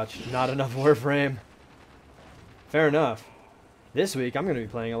Overwatch, not enough Warframe. Fair enough. This week I'm going to be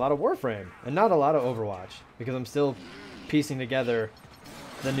playing a lot of Warframe and not a lot of Overwatch because I'm still piecing together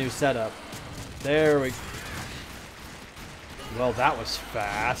the new setup. There we go. Well, that was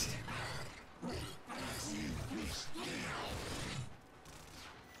fast.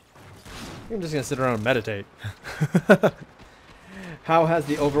 I'm just going to sit around and meditate. How has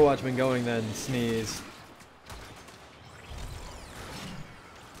the Overwatch been going then, Sneeze?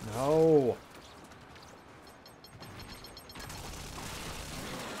 No.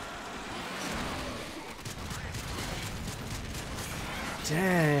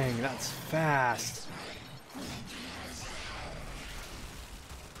 Dang, that's fast.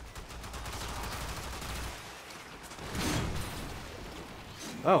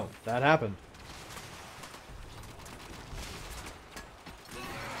 Oh, that happened.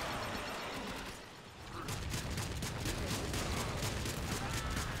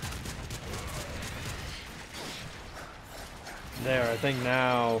 There, I think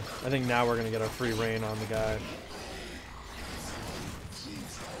now we're gonna get a free reign on the guy.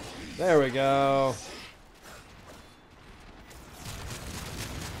 There we go.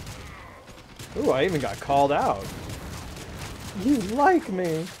 Ooh, I even got called out. You like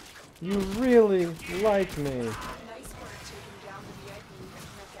me. You really like me. Nice work taking down the VIP and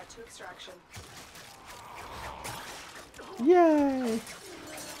get to extraction. Yay!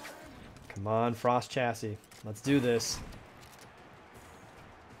 Come on, Frost Chassis. Let's do this.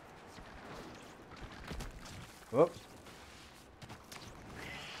 Whoop.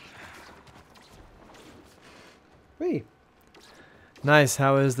 Whee. Nice.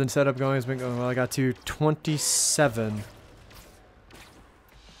 How is the setup going? It's been going well. I got to 27.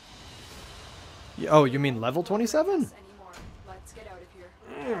 Oh, you mean level 27? Let's get out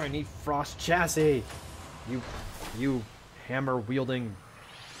of here. I need Frost Chassis. You hammer wielding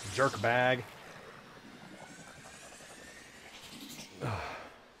jerk bag.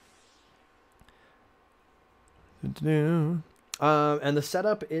 And the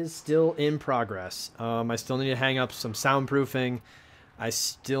setup is still in progress. I still need to hang up some soundproofing. I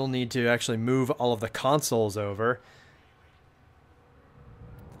still need to actually move all of the consoles over.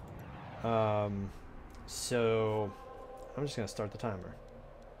 So I'm just gonna start the timer.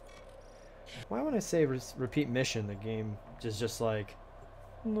 Why when I say repeat mission, the game is just like,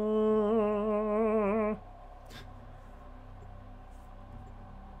 no.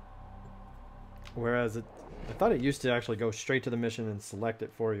 Whereas I thought it used to actually go straight to the mission and select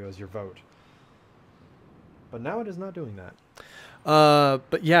it for you as your vote. But now it is not doing that.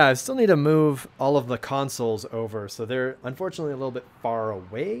 But yeah, I still need to move all of the consoles over. So they're unfortunately a little bit far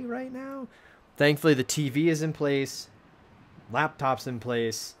away right now. Thankfully, the TV is in place. Laptop's in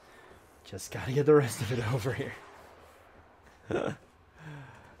place. Just gotta get the rest of it over here.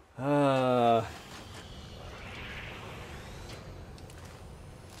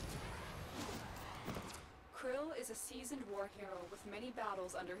 Krill is a seasoned war hero with many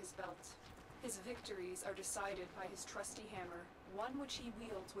battles under his belt. His victories are decided by his trusty hammer, one which he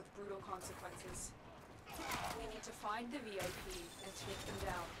wields with brutal consequences. We need to find the VIP and take them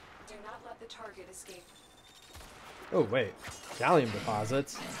down. Do not let the target escape. Oh wait, gallium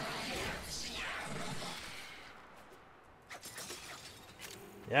deposits.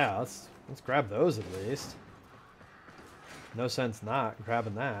 Yeah, let's grab those at least. No sense not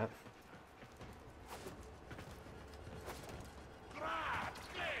grabbing that.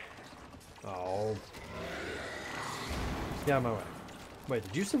 Oh. Get out of my way. Wait,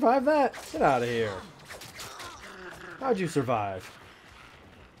 did you survive that? Get out of here. How'd you survive?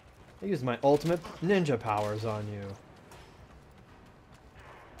 I used my ultimate ninja powers on you.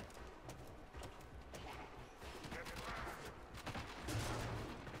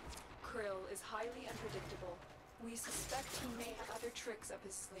 Krill is highly unpredictable. We suspect he may have other tricks up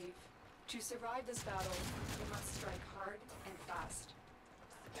his sleeve. To survive this battle, we must strike hard and fast.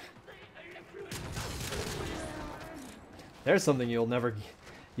 There's something you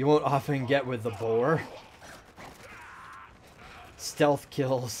won't often get with the boar. Stealth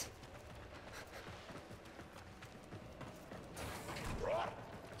kills.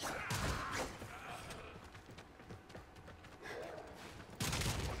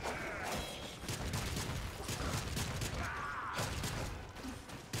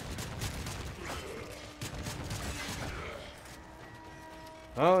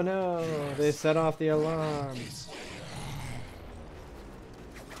 Oh no, they set off the alarm.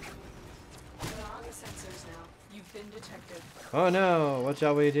 Put on the sensors now. You've been detected. Oh no, what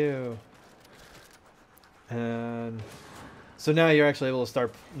shall we do? And so now you're actually able to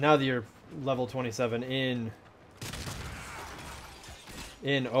start, now that you're level 27 in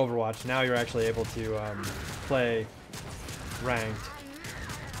Overwatch, now you're actually able to play ranked.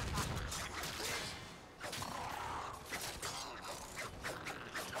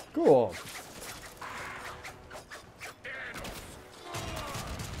 Cool.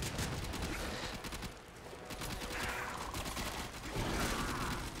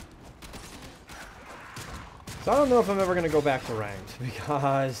 So I don't know if I'm ever going to go back to ranked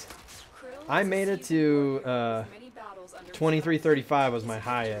because I made it to 2335 was my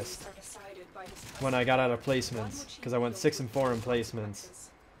highest when I got out of placements because I went 6 and 4 in placements.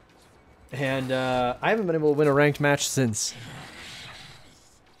 And I haven't been able to win a ranked match since.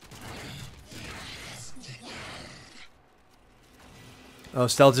 Oh,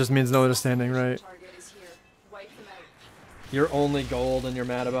 stealth just means no understanding, right? You're only gold and you're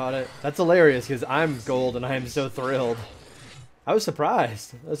mad about it? That's hilarious because I'm gold and I am so thrilled. I was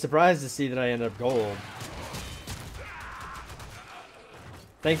surprised. I was surprised to see that I ended up gold.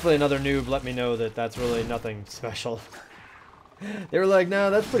 Thankfully, another noob let me know that that's really nothing special. They were like, no,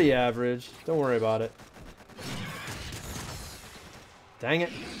 that's pretty average. Don't worry about it. Dang it.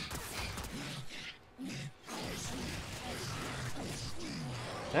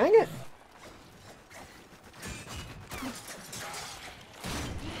 Dang it.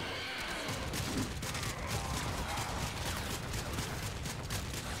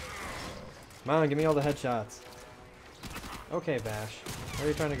 Come on, give me all the headshots. Okay, Bash. Where are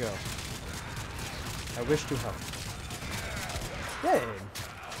you trying to go? I wish to help. Yay!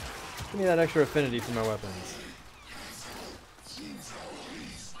 Give me that extra affinity for my weapons.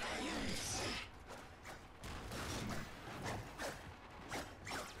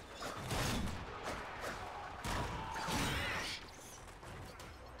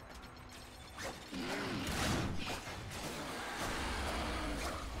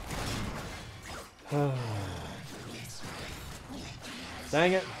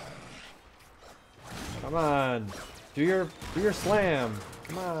 Dang it. Come on. Do your slam.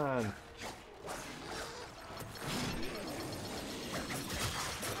 Come on.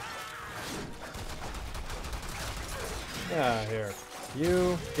 Yeah, here.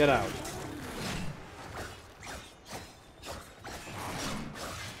 You get out.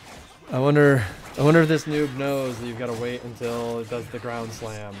 I wonder if this noob knows that you've got to wait until it does the ground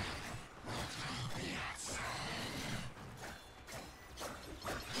slam.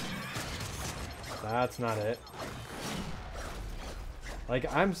 That's not it.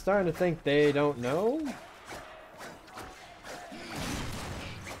 Like, I'm starting to think they don't know.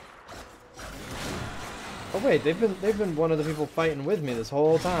 Oh wait, they've been one of the people fighting with me this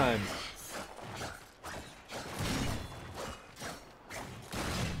whole time.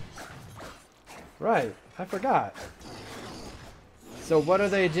 Right, I forgot. So what are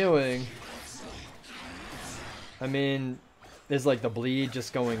they doing? I mean, is like the bleed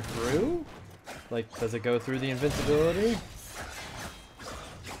just going through? Like, does it go through the invincibility?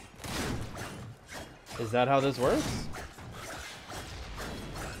 Is that how this works?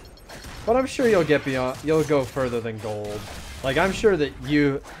 But I'm sure you'll get beyond, you'll go further than gold. Like, I'm sure that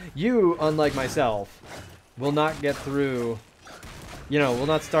you, unlike myself, will not get through, you know, will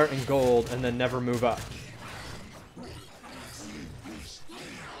not start in gold and then never move up.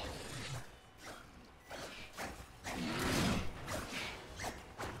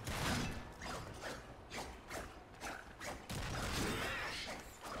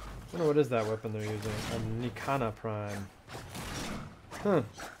 I wonder what is that weapon they're using? A Nikana Prime. Huh.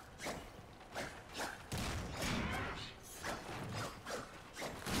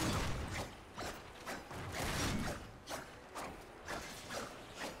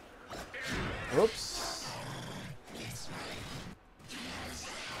 Whoops.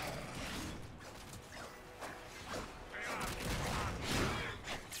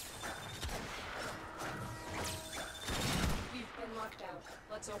 We've been locked out.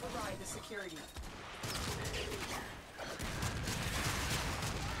 Let's override the security.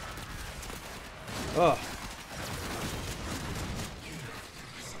 Oh.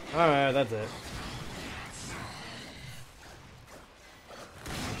 Alright, that's it.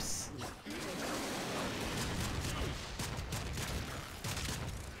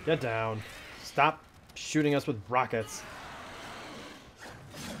 Get down. Stop shooting us with rockets.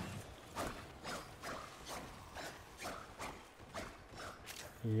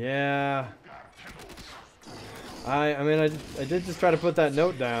 Yeah. I mean, I did just try to put that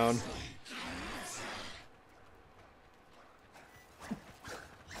note down.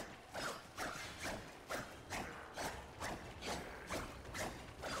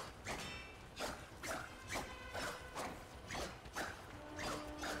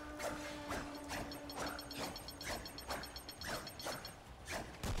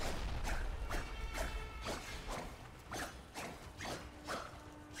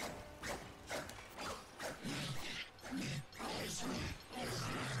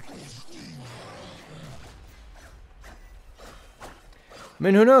 I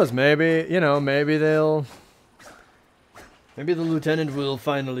mean, who knows? Maybe, you know, maybe they'll... Maybe the lieutenant will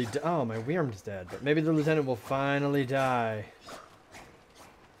finally die. Oh, my Wyrm's dead. But maybe the lieutenant will finally die.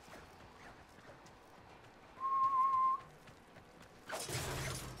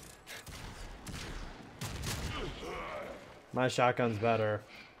 My shotgun's better.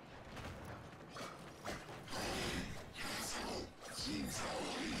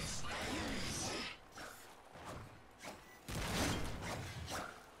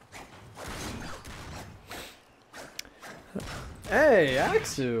 Hey,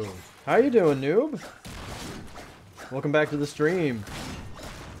 Axu! How you doing, noob? Welcome back to the stream.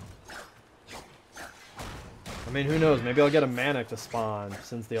 I mean, who knows? Maybe I'll get a Manic to spawn,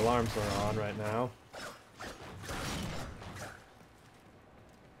 since the alarms are on right now.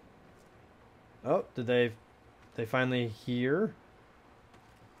 Oh, did they finally hear?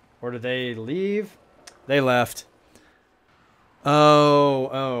 Or did they leave? They left.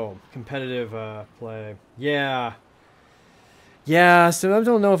 Oh, competitive play. Yeah. Yeah, so I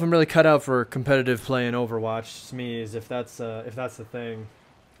don't know if I'm really cut out for competitive play in Overwatch, Smeeze, if that's the thing.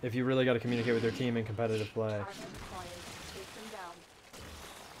 If you really got to communicate with your team in competitive play. Target acquired. Take them down.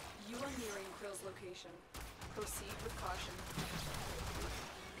 You are nearing Krill's location. Proceed with caution.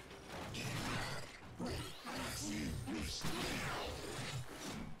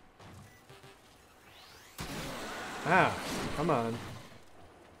 Ah, come on.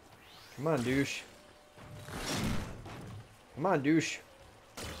 Come on, douche. Come on, douche.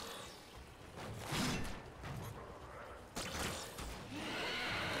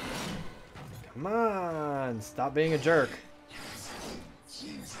 Come on, stop being a jerk.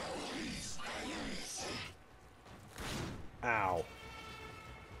 Ow.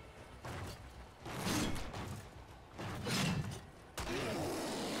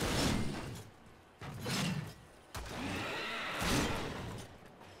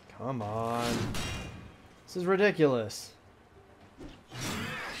 Come on. This is ridiculous.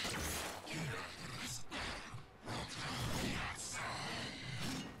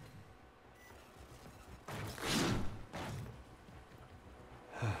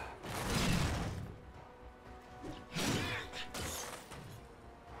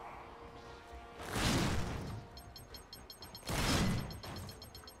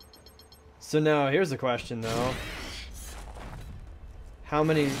 So now here's the question though. How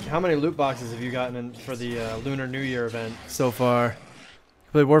many loot boxes have you gotten in for the Lunar New Year event so far?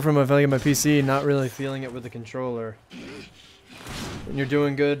 Played Warframe, I feel like on my PC, not really feeling it with the controller. And you're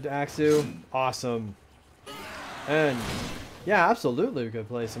doing good, Axu? Awesome. And yeah, absolutely we could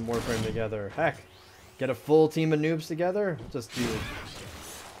play some Warframe together. Heck, get a full team of noobs together, just do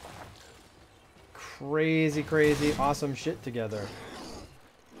crazy, awesome shit together.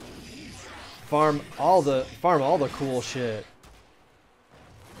 Farm all the cool shit.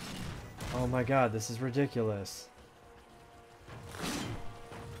 Oh my god, this is ridiculous.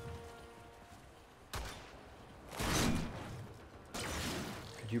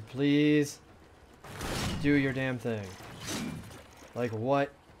 Could you please do your damn thing? Like, what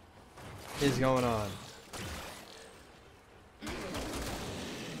is going on?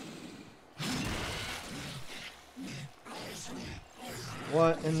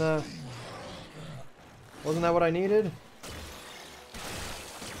 What in the... Wasn't that what I needed?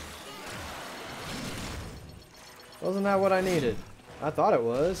 Wasn't that what I needed? I thought it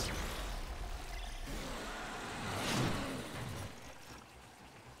was.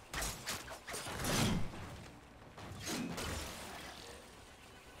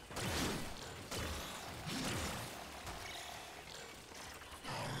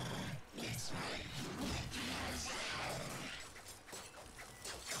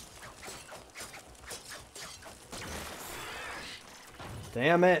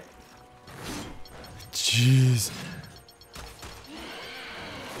 Damn it. Jeez.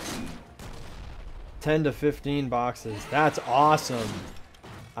 10 to 15 boxes. That's awesome.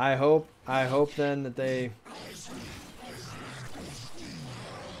 I hope then that they...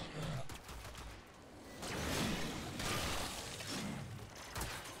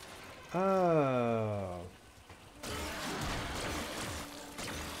 Oh.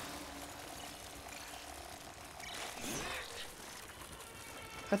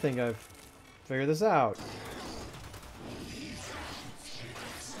 I think I've figured this out.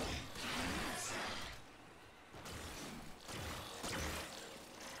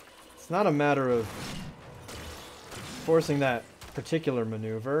 It's not a matter of forcing that particular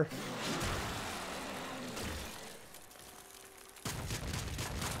maneuver.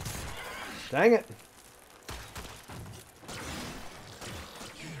 Dang it.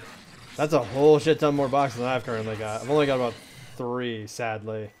 That's a whole shit ton more boxes than I've currently got. I've only got about 3,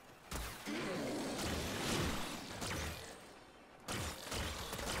 sadly.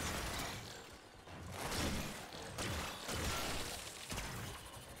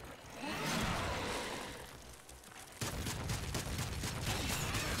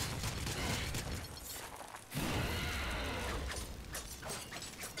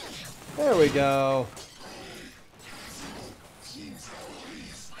 There we go.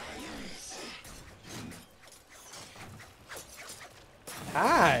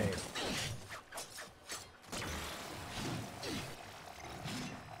 Hi.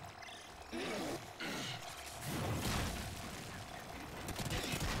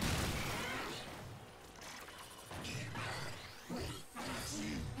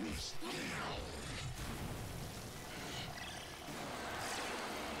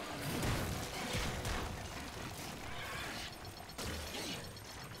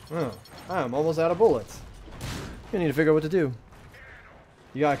 Oh, I'm almost out of bullets. I need to figure out what to do.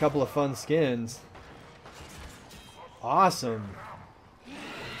 You got a couple of fun skins. Awesome.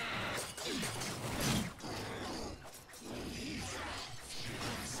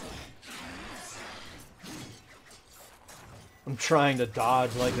 I'm trying to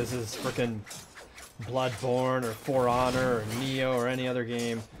dodge like this is frickin' Bloodborne or For Honor or Neo or any other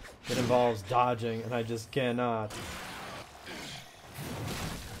game that involves dodging, and I just cannot.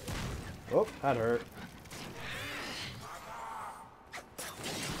 Oh, that hurt.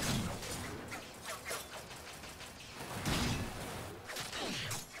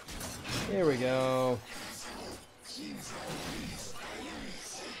 Here we go.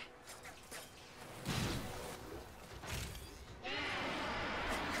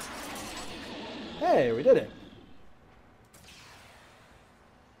 Hey, we did it.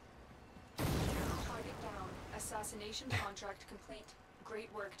 Target down. Assassination contract complete.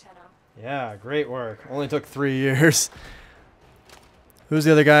 Great work, Tenno. Yeah, great work. Only took 3 years. Who's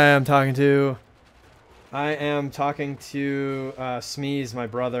the other guy I'm talking to? I am talking to Smeeze, my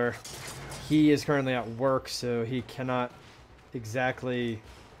brother. He is currently at work, so he cannot exactly...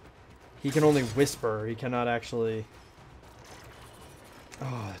 He can only whisper. He cannot actually...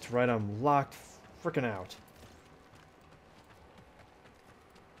 Oh, that's right. I'm locked frickin' out.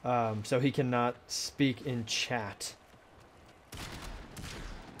 So he cannot speak in chat.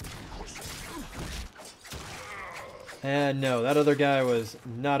 And no, that other guy was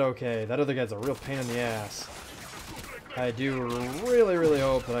not okay. That other guy's a real pain in the ass. I do really, really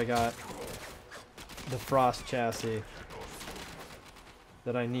hope that I got the Frost chassis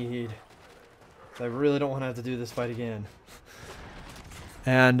that I need. I really don't want to have to do this fight again.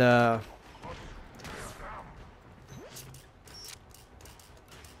 And, I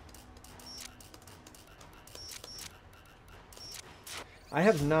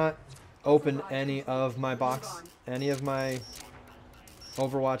have not opened any of my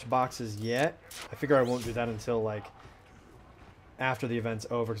Overwatch boxes yet. I figure I won't do that until like after the event's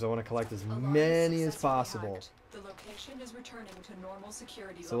over because I want to collect as many as possible. The location is returning to normal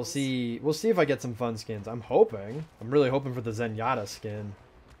security So levels. we'll see if I get some fun skins. I'm really hoping for the Zenyatta skin.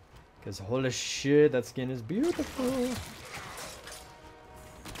 Because holy shit, that skin is beautiful.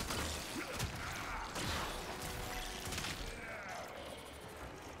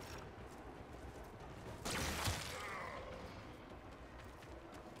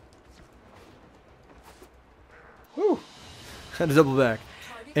 Whew. Had to double back.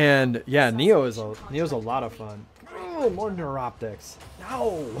 And yeah, Neo's a lot of fun. Oh, more neuroptics.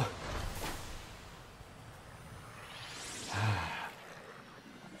 No.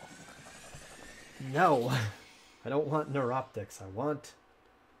 No. I don't want neuroptics. I want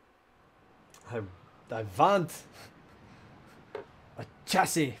a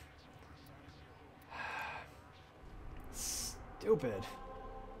chassis. Stupid.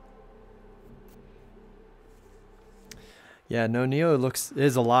 Yeah, no, Neo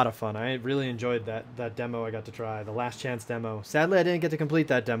is a lot of fun. I really enjoyed that demo I got to try, the last chance demo. Sadly, I didn't get to complete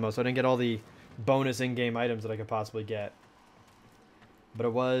that demo, so I didn't get all the bonus in-game items that I could possibly get. But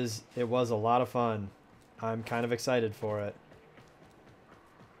it was a lot of fun. I'm kind of excited for it.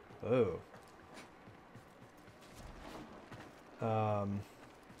 Oh.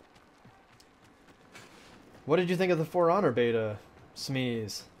 What did you think of the For Honor beta,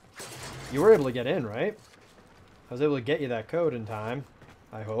 Smeeze? You were able to get in, right? I was able to get you that code in time,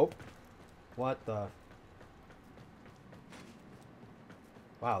 I hope. What the...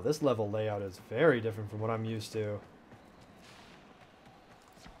 Wow, this level layout is very different from what I'm used to.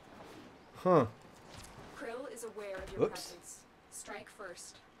 Huh. Krill is aware of your Oops. presence. Strike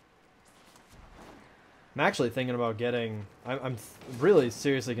first. I'm actually thinking about getting... I'm really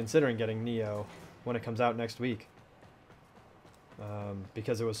seriously considering getting Neo when it comes out next week.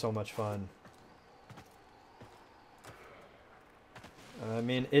 because it was so much fun. I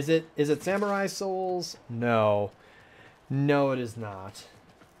mean, is it Samurai Souls? No. No, it is not.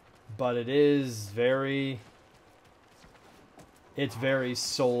 But it is very... It's very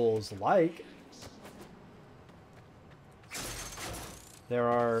Souls-like. There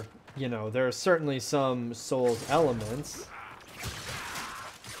are, you know, there are certainly some Souls elements.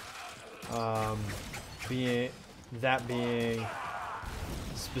 Being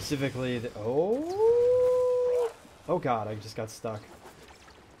specifically the... Oh! Oh god, I just got stuck.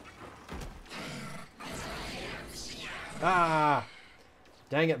 Ah!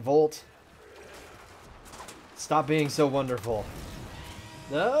 Dang it, Volt. Stop being so wonderful.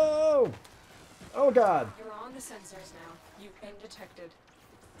 No! Oh god! You're on the sensors now. You've been detected.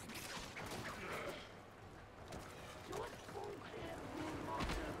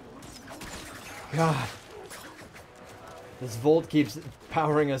 God. This Volt keeps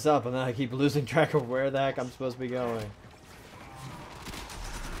powering us up and then I keep losing track of where the heck I'm supposed to be going.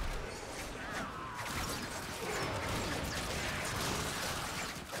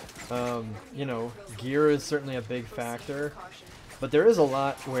 You know, gear is certainly a big factor, but there is a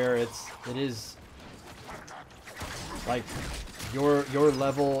lot where it is like your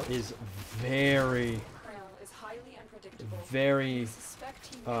level is very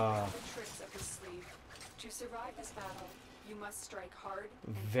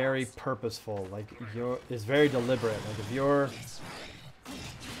very purposeful. Like is very deliberate. Like if you're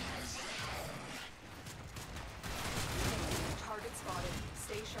target spotted,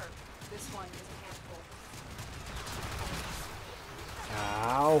 stay sharp. This one is a handful.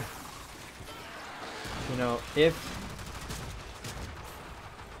 Ow. You know,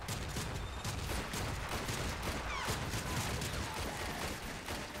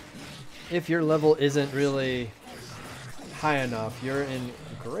 if your level isn't really high enough, you're in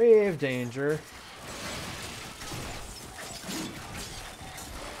grave danger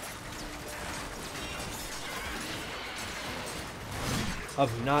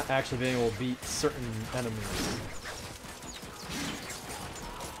of not actually being able to beat certain enemies.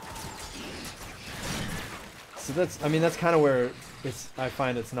 So that's, I mean, that's kind of where I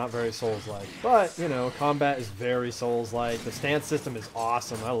find it's not very Souls-like. But, you know, combat is very Souls-like. The stance system is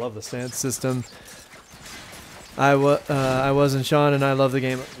awesome. I love the stance system. I wasn't Sean, and I love the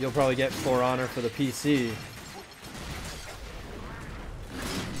game. You'll probably get For Honor for the PC.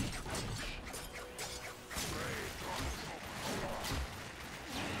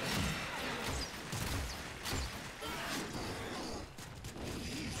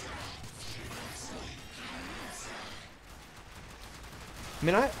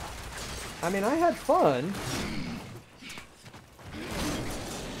 I mean, I had fun.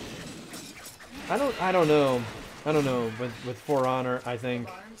 I don't know with For Honor. I think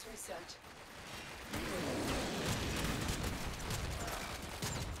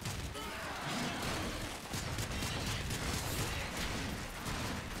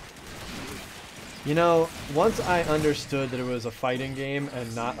you know, once I understood that it was a fighting game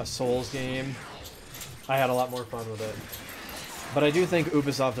and not a Souls game, I had a lot more fun with it. But I do think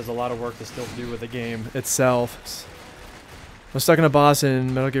Ubisoft has a lot of work to still do with the game itself. I was stuck in a boss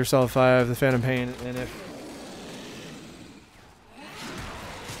in Metal Gear Solid 5, The Phantom Pain, and if...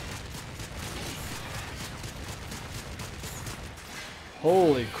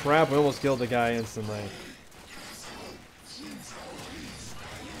 Holy crap, we almost killed the guy instantly.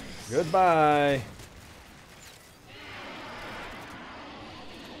 Goodbye.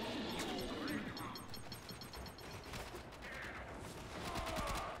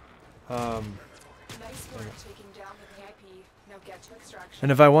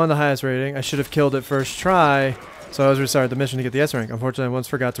 And if I won the highest rating, I should have killed it first try, so I was restarted the mission to get the S rank. Unfortunately, I once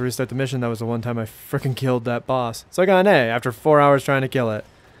forgot to restart the mission. That was the one time I frickin' killed that boss. So I got an A after 4 hours trying to kill it.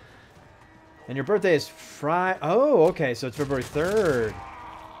 And your birthday is Friday. Oh, okay, so it's February 3rd.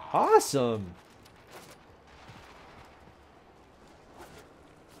 Awesome.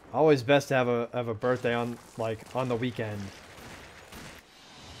 Always best to have a birthday on the weekend.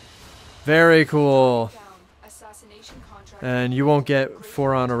 Very cool. And you won't get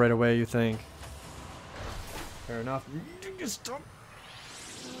For Honor right away, you think? Fair enough. Stop.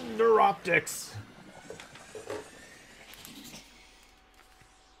 Neuroptics.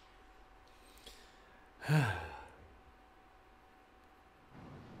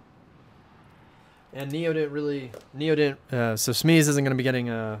 And Neo didn't. So Smeeze isn't going to be getting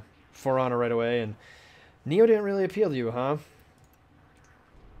For Honor right away, and Neo didn't really appeal to you, huh?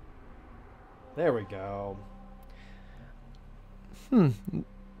 There we go.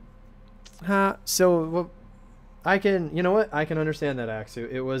 So I can, you know what? I can understand that,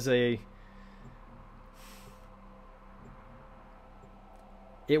 Axu.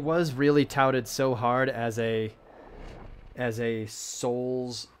 It was really touted so hard as a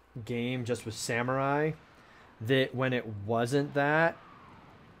Souls game just with samurai that when it wasn't that,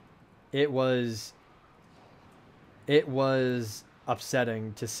 it was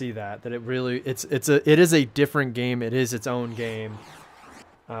upsetting to see that it is a different game. It is its own game.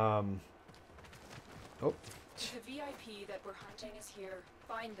 Oh. The VIP that we're hunting is here.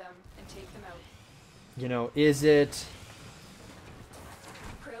 Find them and take them out. You know, is it...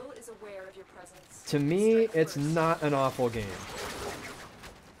 Krill is aware of your presence. To me, Strike it's first. not an awful game.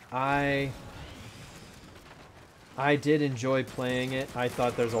 I did enjoy playing it. I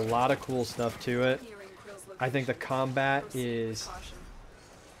thought there's a lot of cool stuff to it. Hearing Krill's I think the location. combat Proceed with is caution.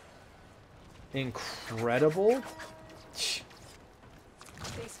 incredible.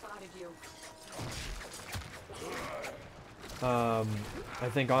 They spotted you. I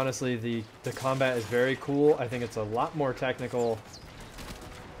think honestly the combat is very cool. I think it's a lot more technical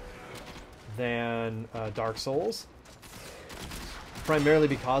than Dark Souls, primarily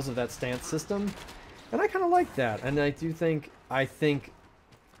because of that stance system, and I kind of like that. And I think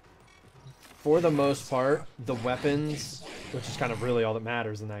for the most part the weapons, which is kind of really all that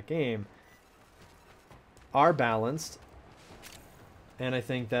matters in that game, are balanced, and I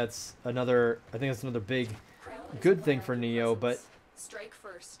think that's another big good thing for Neo. But Strike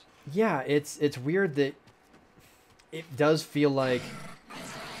first. yeah, it's weird that it does feel like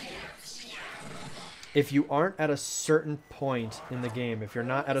if you aren't at a certain point in the game, if you're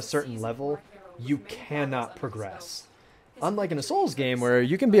not at a certain level, you cannot progress. Unlike in a Souls game where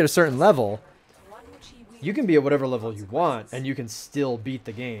you can be at a certain level, you can be at whatever level you want and you can still beat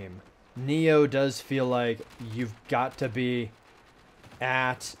the game. Neo does feel like you've got to be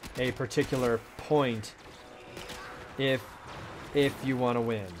at a particular point if you want to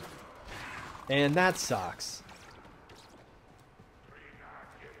win. And that sucks.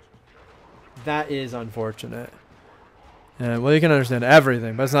 That is unfortunate. Well, you can understand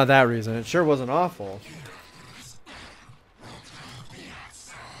everything, but it's not that reason. It sure wasn't awful.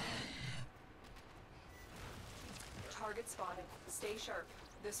 Target spotted. Stay sharp.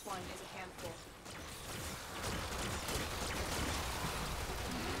 This one is a handful.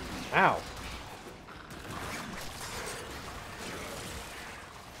 Ow.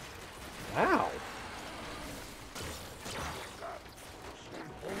 Ow.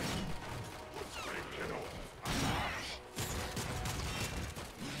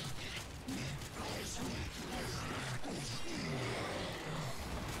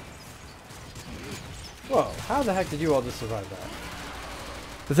 Whoa, how the heck did you all just survive that?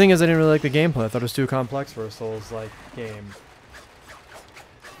 The thing is, I didn't really like the gameplay. I thought it was too complex for a Souls-like game.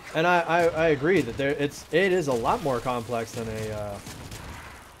 And I agree that it is a lot more complex than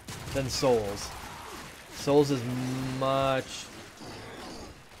than Souls. Souls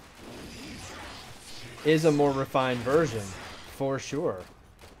is a more refined version, for sure.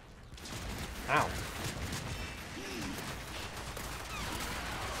 Ow.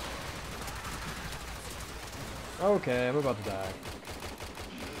 Okay, I'm about to die.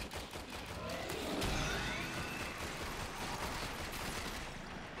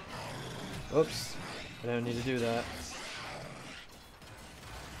 Oops. I don't need to do that.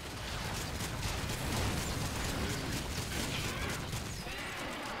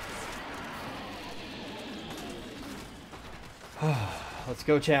 Let's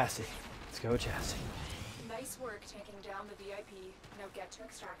go, Chassis. Let's go, Chassis. Nice work taking down the VIP. Now get to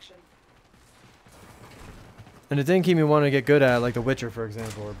extraction. And it didn't keep me wanting to get good at, like The Witcher, for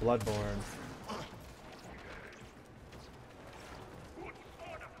example, or Bloodborne.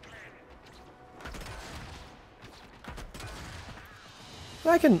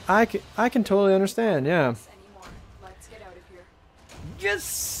 I can totally understand, yeah. Anymore. Let's get out of here.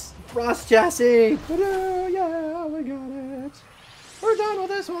 Yes! Frost Chassis! Ta-da! Yeah, we got it! We're done with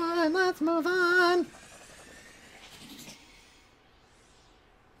this one! Let's move on!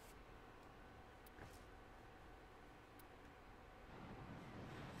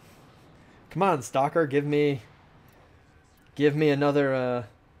 Come on, Stalker, give me another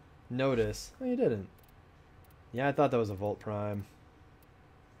notice. Oh, you didn't. Yeah, I thought that was a Volt Prime.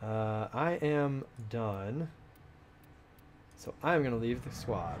 I am done. So I'm going to leave the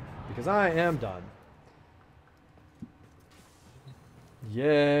squad because I am done.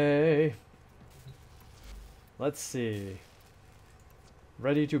 Yay. Let's see.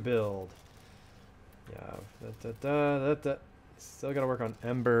 Ready to build. Yeah. Still got to work on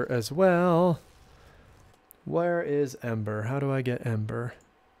Ember as well. Where is Ember? How do I get Ember?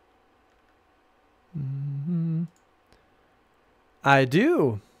 I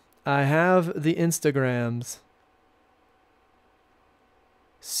do. I have the Instagrams.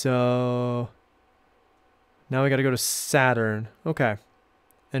 So now we got to go to Saturn. Okay.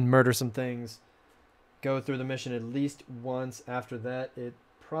 And murder some things. Go through the mission at least once. After that, it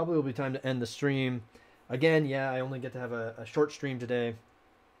probably will be time to end the stream. Again, yeah, I only get to have a short stream today.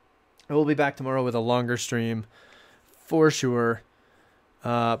 I will be back tomorrow with a longer stream for sure.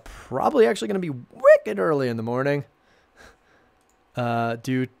 Probably actually going to be wicked early in the morning.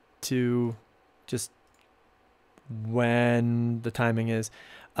 Due to just when the timing is.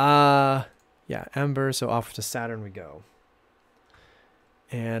 Yeah, Ember, so off to Saturn we go.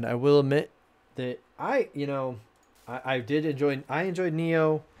 And I will admit that I enjoyed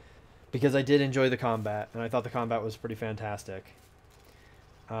Neo because I did enjoy the combat, and I thought the combat was pretty fantastic.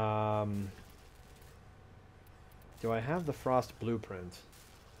 Do I have the Frost blueprint?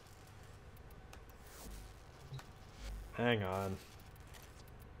 Hang on.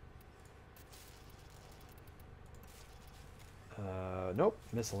 Nope.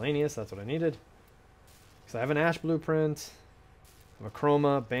 Miscellaneous. That's what I needed. Because I have an Ash blueprint. I have a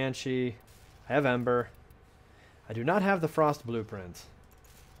Chroma, Banshee. I have Ember. I do not have the Frost blueprint.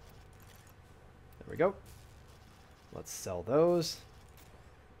 There we go. Let's sell those.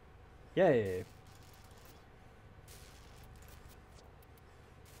 Yay.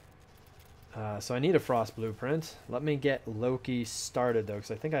 So I need a Frost blueprint. Let me get Loki started, though,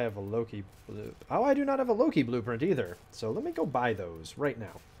 because I think I have a Loki blue. Oh, I do not have a Loki blueprint either. So let me go buy those right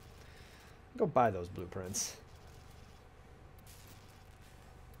now. Go buy those blueprints.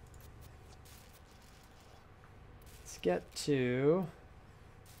 Let's get to...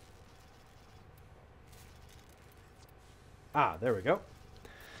 Ah, there we go.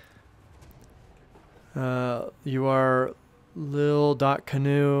 You are...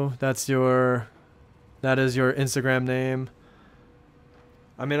 Lil.canoe, that is your Instagram name.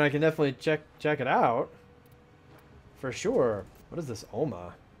 I mean, I can definitely check it out for sure. What is this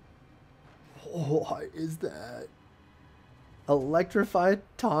Oma? What is that? Electrified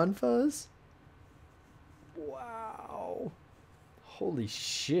Tonfas? Wow. Holy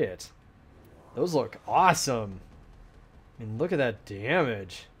shit. Those look awesome. I mean, look at that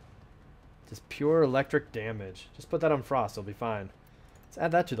damage. Just pure electric damage. Just put that on Frost, it'll be fine. Let's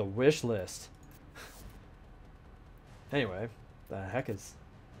add that to the wish list. Anyway, the heck is...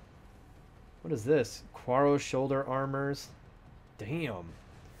 What is this? Quaro shoulder armors? Damn.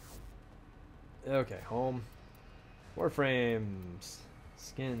 Okay, home. Warframes.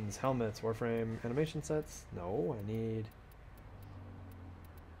 Skins, helmets, Warframe animation sets. No, I need...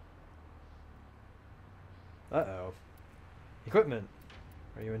 Uh-oh. Equipment.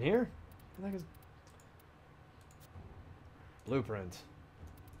 Are you in here? What the heck is... Blueprint.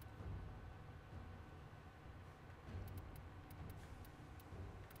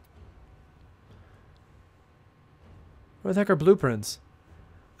 Where the heck are blueprints?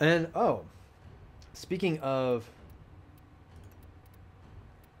 And, oh, speaking of...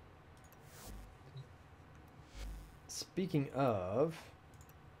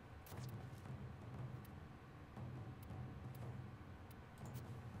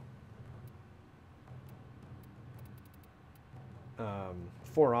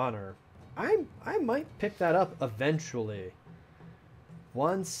 For Honor, I might pick that up eventually.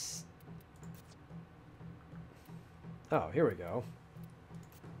 Once... Oh, here we go.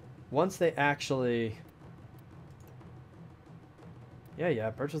 Once they actually... Yeah,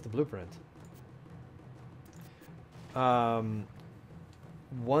 purchase the blueprint.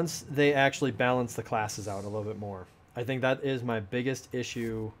 Once they actually balance the classes out a little bit more. I think that is my biggest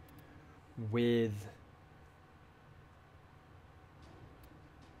issue with...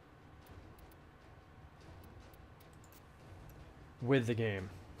 the game.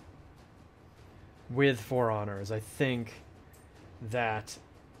 With For Honors, I think that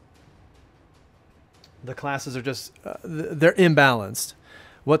the classes are just they're imbalanced.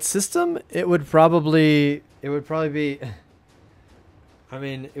 What system? It would probably be I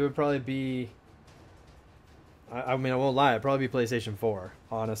mean, it would probably be I mean, I won't lie, it'd probably be PlayStation 4,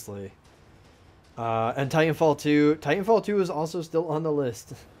 honestly. And Titanfall 2. Titanfall 2 is also still on the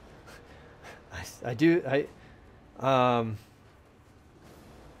list. I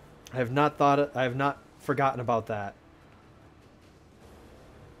have not forgotten about that.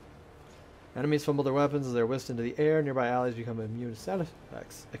 Enemies fumble their weapons as they're whisked into the air. Nearby allies become immune to side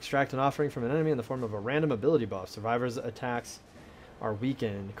effects. Extract an offering from an enemy in the form of a random ability buff. Survivors' attacks are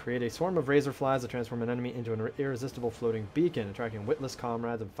weakened. Create a swarm of razor flies that transform an enemy into an irresistible floating beacon, attracting witless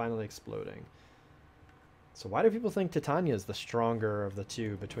comrades and finally exploding. So why do people think Titania is the stronger of the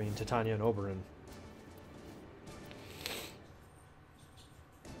two between Titania and Oberyn?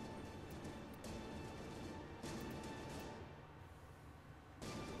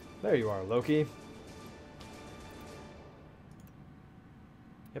 There you are, Loki.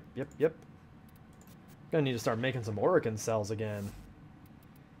 Yep. Gonna need to start making some Orokin cells again.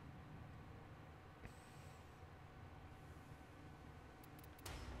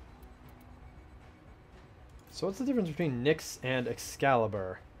 So what's the difference between Nyx and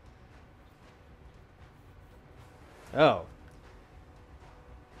Excalibur? Oh.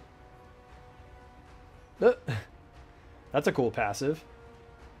 That's a cool passive.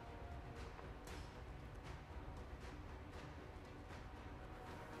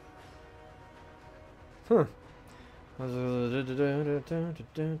 Huh.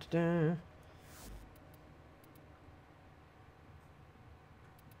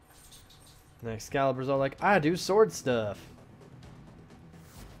 And Excalibur's all like, I do sword stuff.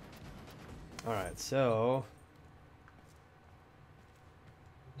 Alright, so...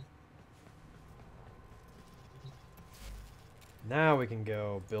 now we can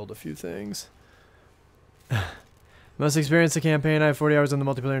go build a few things. Most experienced the campaign. I have 40 hours on the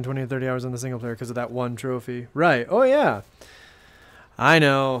multiplayer and 20 to 30 hours on the single player because of that one trophy. Right. Oh, yeah. I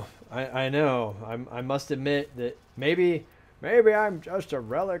know. I know. I must admit that maybe I'm just a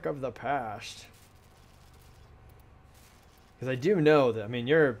relic of the past. Because I do know that, I mean,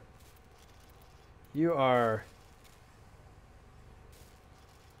 you are...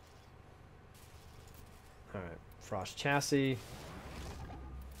 Alright. Frost Chassis.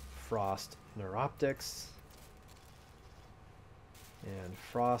 Frost Neuroptics. And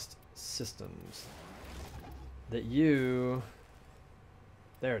Frost Systems. That you...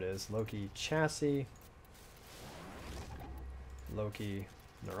 there it is. Loki Chassis. Loki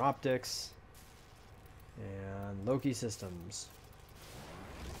Neuroptics. And Loki Systems.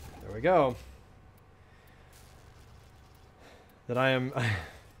 There we go. That I am...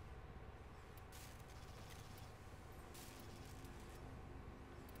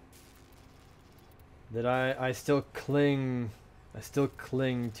 that I still cling... I still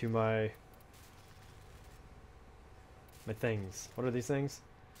cling to my things. What are these things?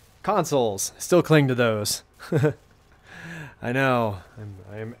 Consoles. I still cling to those. I know.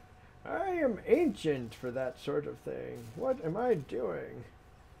 I am ancient for that sort of thing. What am I doing?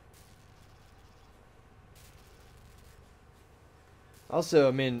 Also,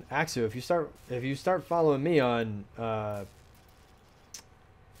 I mean, Axu, if you start following me on what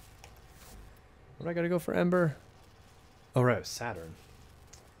I gotta go for Ember? Oh, right, Saturn.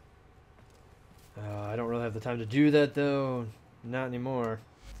 I don't really have the time to do that, though. Not anymore.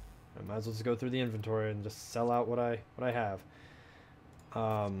 I might as well just go through the inventory and just sell out what I have.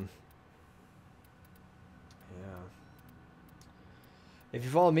 Yeah. If you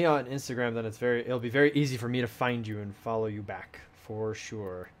follow me on Instagram, then it'll be very easy for me to find you and follow you back, for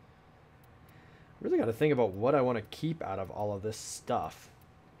sure. I really got to think about what I want to keep out of all of this stuff.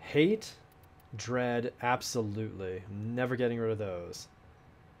 Hate... dread, absolutely. I'm never getting rid of those.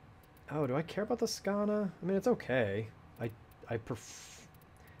 Oh, do I care about the Skana? I mean, it's okay. I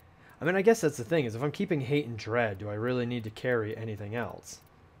mean, I guess that's the thing, is if I'm keeping hate and dread, do I really need to carry anything else?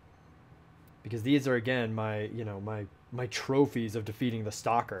 Because these are, again, my trophies of defeating the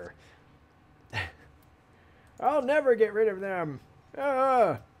Stalker. I'll never get rid of them.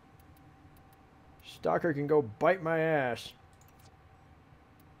 Ah! Stalker can go bite my ass.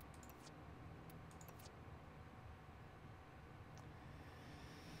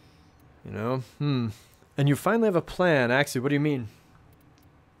 You know? And you finally have a plan. Actually, what do you mean?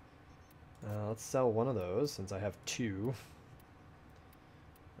 Let's sell one of those, since I have two.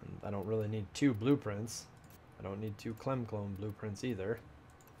 And I don't really need two blueprints. I don't need two Clem Clone blueprints either.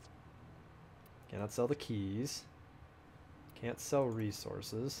 Cannot sell the keys. Can't sell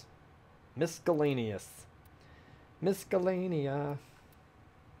resources. Miscellaneous. Miscellanea.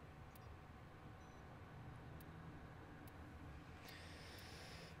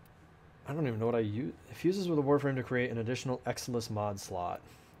 I don't even know what I use. It fuses with a Warframe to create an additional Exilus mod slot.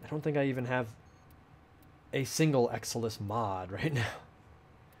 I don't think I even have a single Exilus mod right now.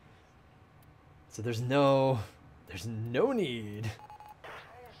 So there's no need.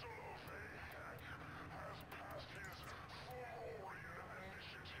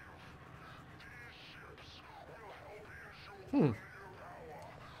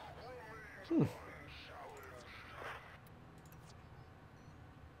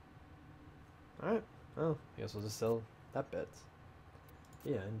 Alright, well, I guess we'll just sell that bit.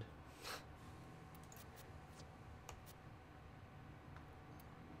 The end.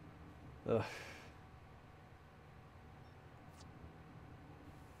 Ugh.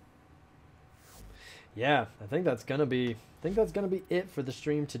 Yeah, I think that's gonna be it for the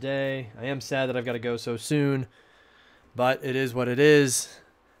stream today. I am sad that I've got to go so soon, but it is what it is.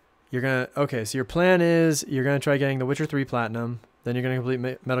 You're gonna okay. So your plan is you're gonna try getting The Witcher 3 Platinum. Then you're gonna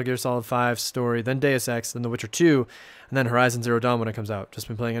complete Metal Gear Solid 5 story. Then Deus Ex. Then The Witcher 2, and then Horizon Zero Dawn when it comes out. Just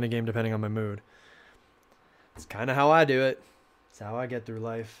been playing any game depending on my mood. It's kind of how I do it. It's how I get through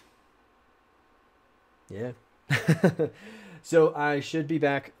life. Yeah. So I should be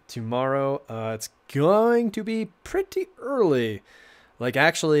back tomorrow. It's going to be pretty early. Like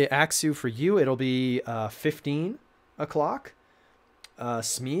actually, Axu for you, it'll be 15 o'clock.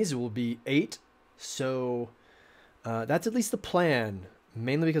 Smeeze will be 8. So that's at least the plan.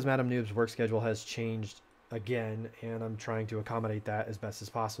 Mainly because Madam Noob's work schedule has changed again, and I'm trying to accommodate that as best as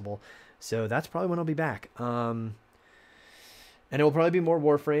possible. So that's probably when I'll be back. And it will probably be more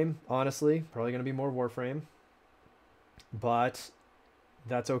Warframe, honestly. Probably going to be more Warframe. But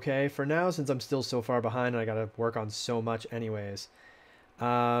that's okay for now, since I'm still so far behind and I got to work on so much anyways.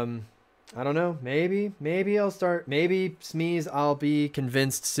 I don't know. Maybe I'll start. Maybe Smeeze, I'll be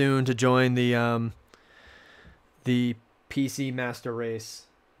convinced soon to join the PC master race.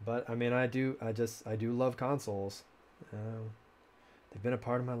 But I mean, I do love consoles. They've been a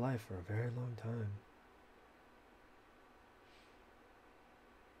part of my life for a very long time.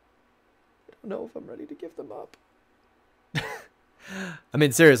 I don't know if I'm ready to give them up. I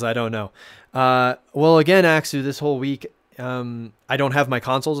mean, seriously, I don't know. Well, again, Axu, this whole week, I don't have my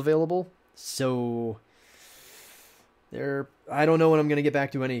consoles available, so I don't know when I'm going to get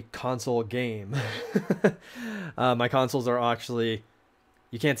back to any console game. My consoles are actually,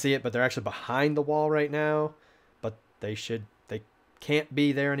 you can't see it, but they're actually behind the wall right now, but they can't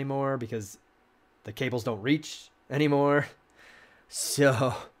be there anymore because the cables don't reach anymore.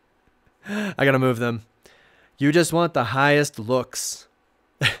 So I got to move them. You just want the highest looks.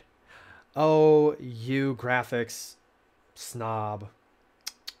 Oh, you graphics snob.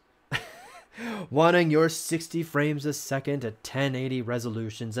 Wanting your 60 frames a second at 1080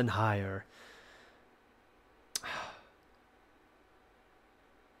 resolutions and higher. I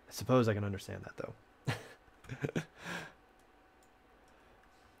suppose I can understand that, though.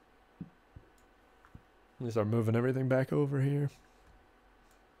 Let me start moving everything back over here.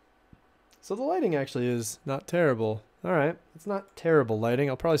 So the lighting actually is not terrible. All right, it's not terrible lighting.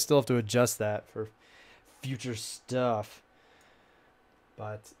 I'll probably still have to adjust that for future stuff.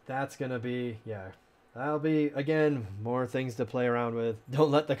 But that's going to be, yeah, that'll be, again, more things to play around with.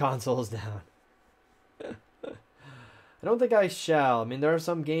 Don't let the consoles down. I don't think I shall. I mean, there are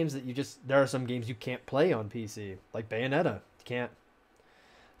some games that there are some games you can't play on PC. Like Bayonetta. You can't.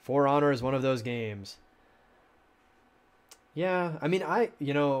 For Honor is one of those games. Yeah, I mean, I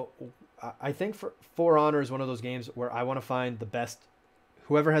think For Honor is one of those games where I want to find the best,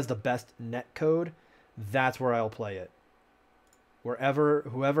 whoever has the best net code, that's where I'll play it.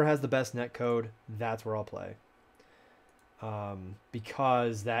 Whoever has the best net code, that's where I'll play.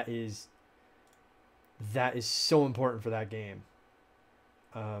 Because that is so important for that game.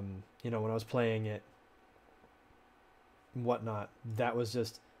 When I was playing it and whatnot, that was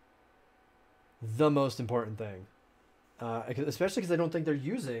just the most important thing. Especially because I don't think they're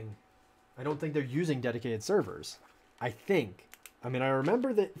using dedicated servers. I mean, I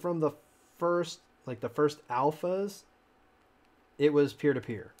remember that from the first alphas, it was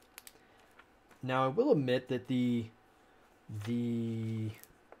peer-to-peer. Now, I will admit that the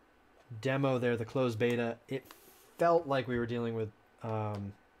demo there, the closed beta, it felt like we were dealing with,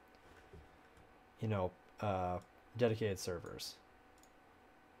 dedicated servers.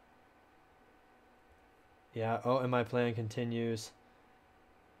 Yeah, oh, and my plan continues.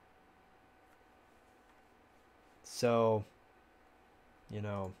 So,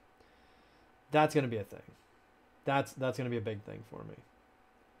 that's going to be a thing. That's going to be a big thing for me.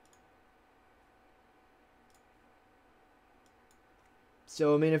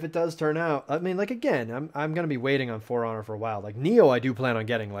 So, I mean, if it does turn out, I mean, like, again, I'm going to be waiting on For Honor for a while. Like, Neo, I do plan on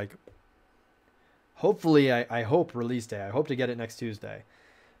getting, like, hopefully, I hope release day. I hope to get it next Tuesday.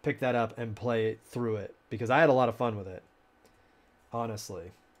 Pick that up and play through it, because I had a lot of fun with it,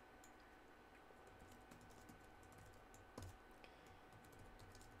 honestly.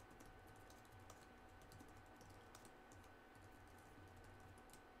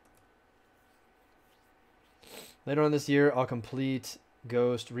 Later on this year, I'll complete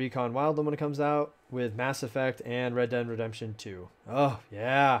Ghost Recon Wildland when it comes out, with Mass Effect and Red Dead Redemption 2. Oh,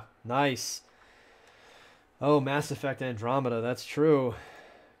 yeah, nice. Oh, Mass Effect Andromeda, that's true.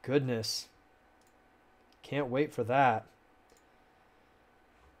 Goodness. Can't wait for that.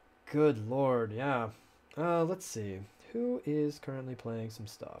 Good lord, yeah. Let's see. Who is currently playing some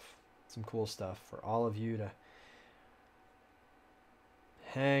stuff? Some cool stuff for all of you to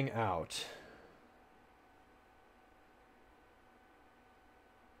hang out.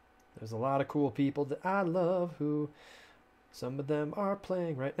 There's a lot of cool people that I love who some of them are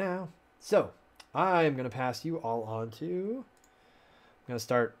playing right now. So I am going to pass you all on to, I'm going to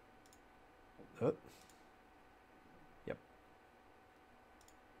start. Oh. Yep.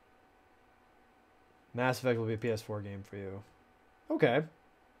 Mass Effect will be a PS4 game for you. Okay.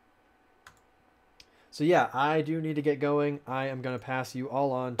 So yeah, I do need to get going. I am going to pass you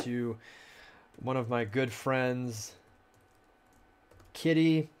all on to one of my good friends,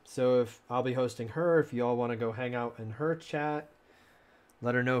 Kitty. So if I'll be hosting her, if you all want to go hang out in her chat,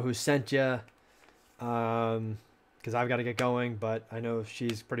 let her know who sent you. Because I've got to get going, but I know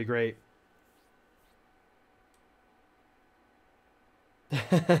she's pretty great.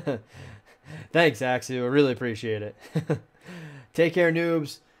 Thanks, Axu. I really appreciate it. Take care,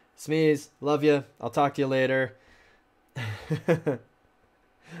 noobs. Smeeze, love you. I'll talk to you later.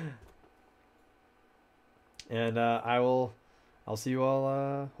 And I'll see you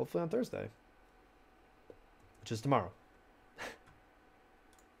all hopefully on Thursday, which is tomorrow.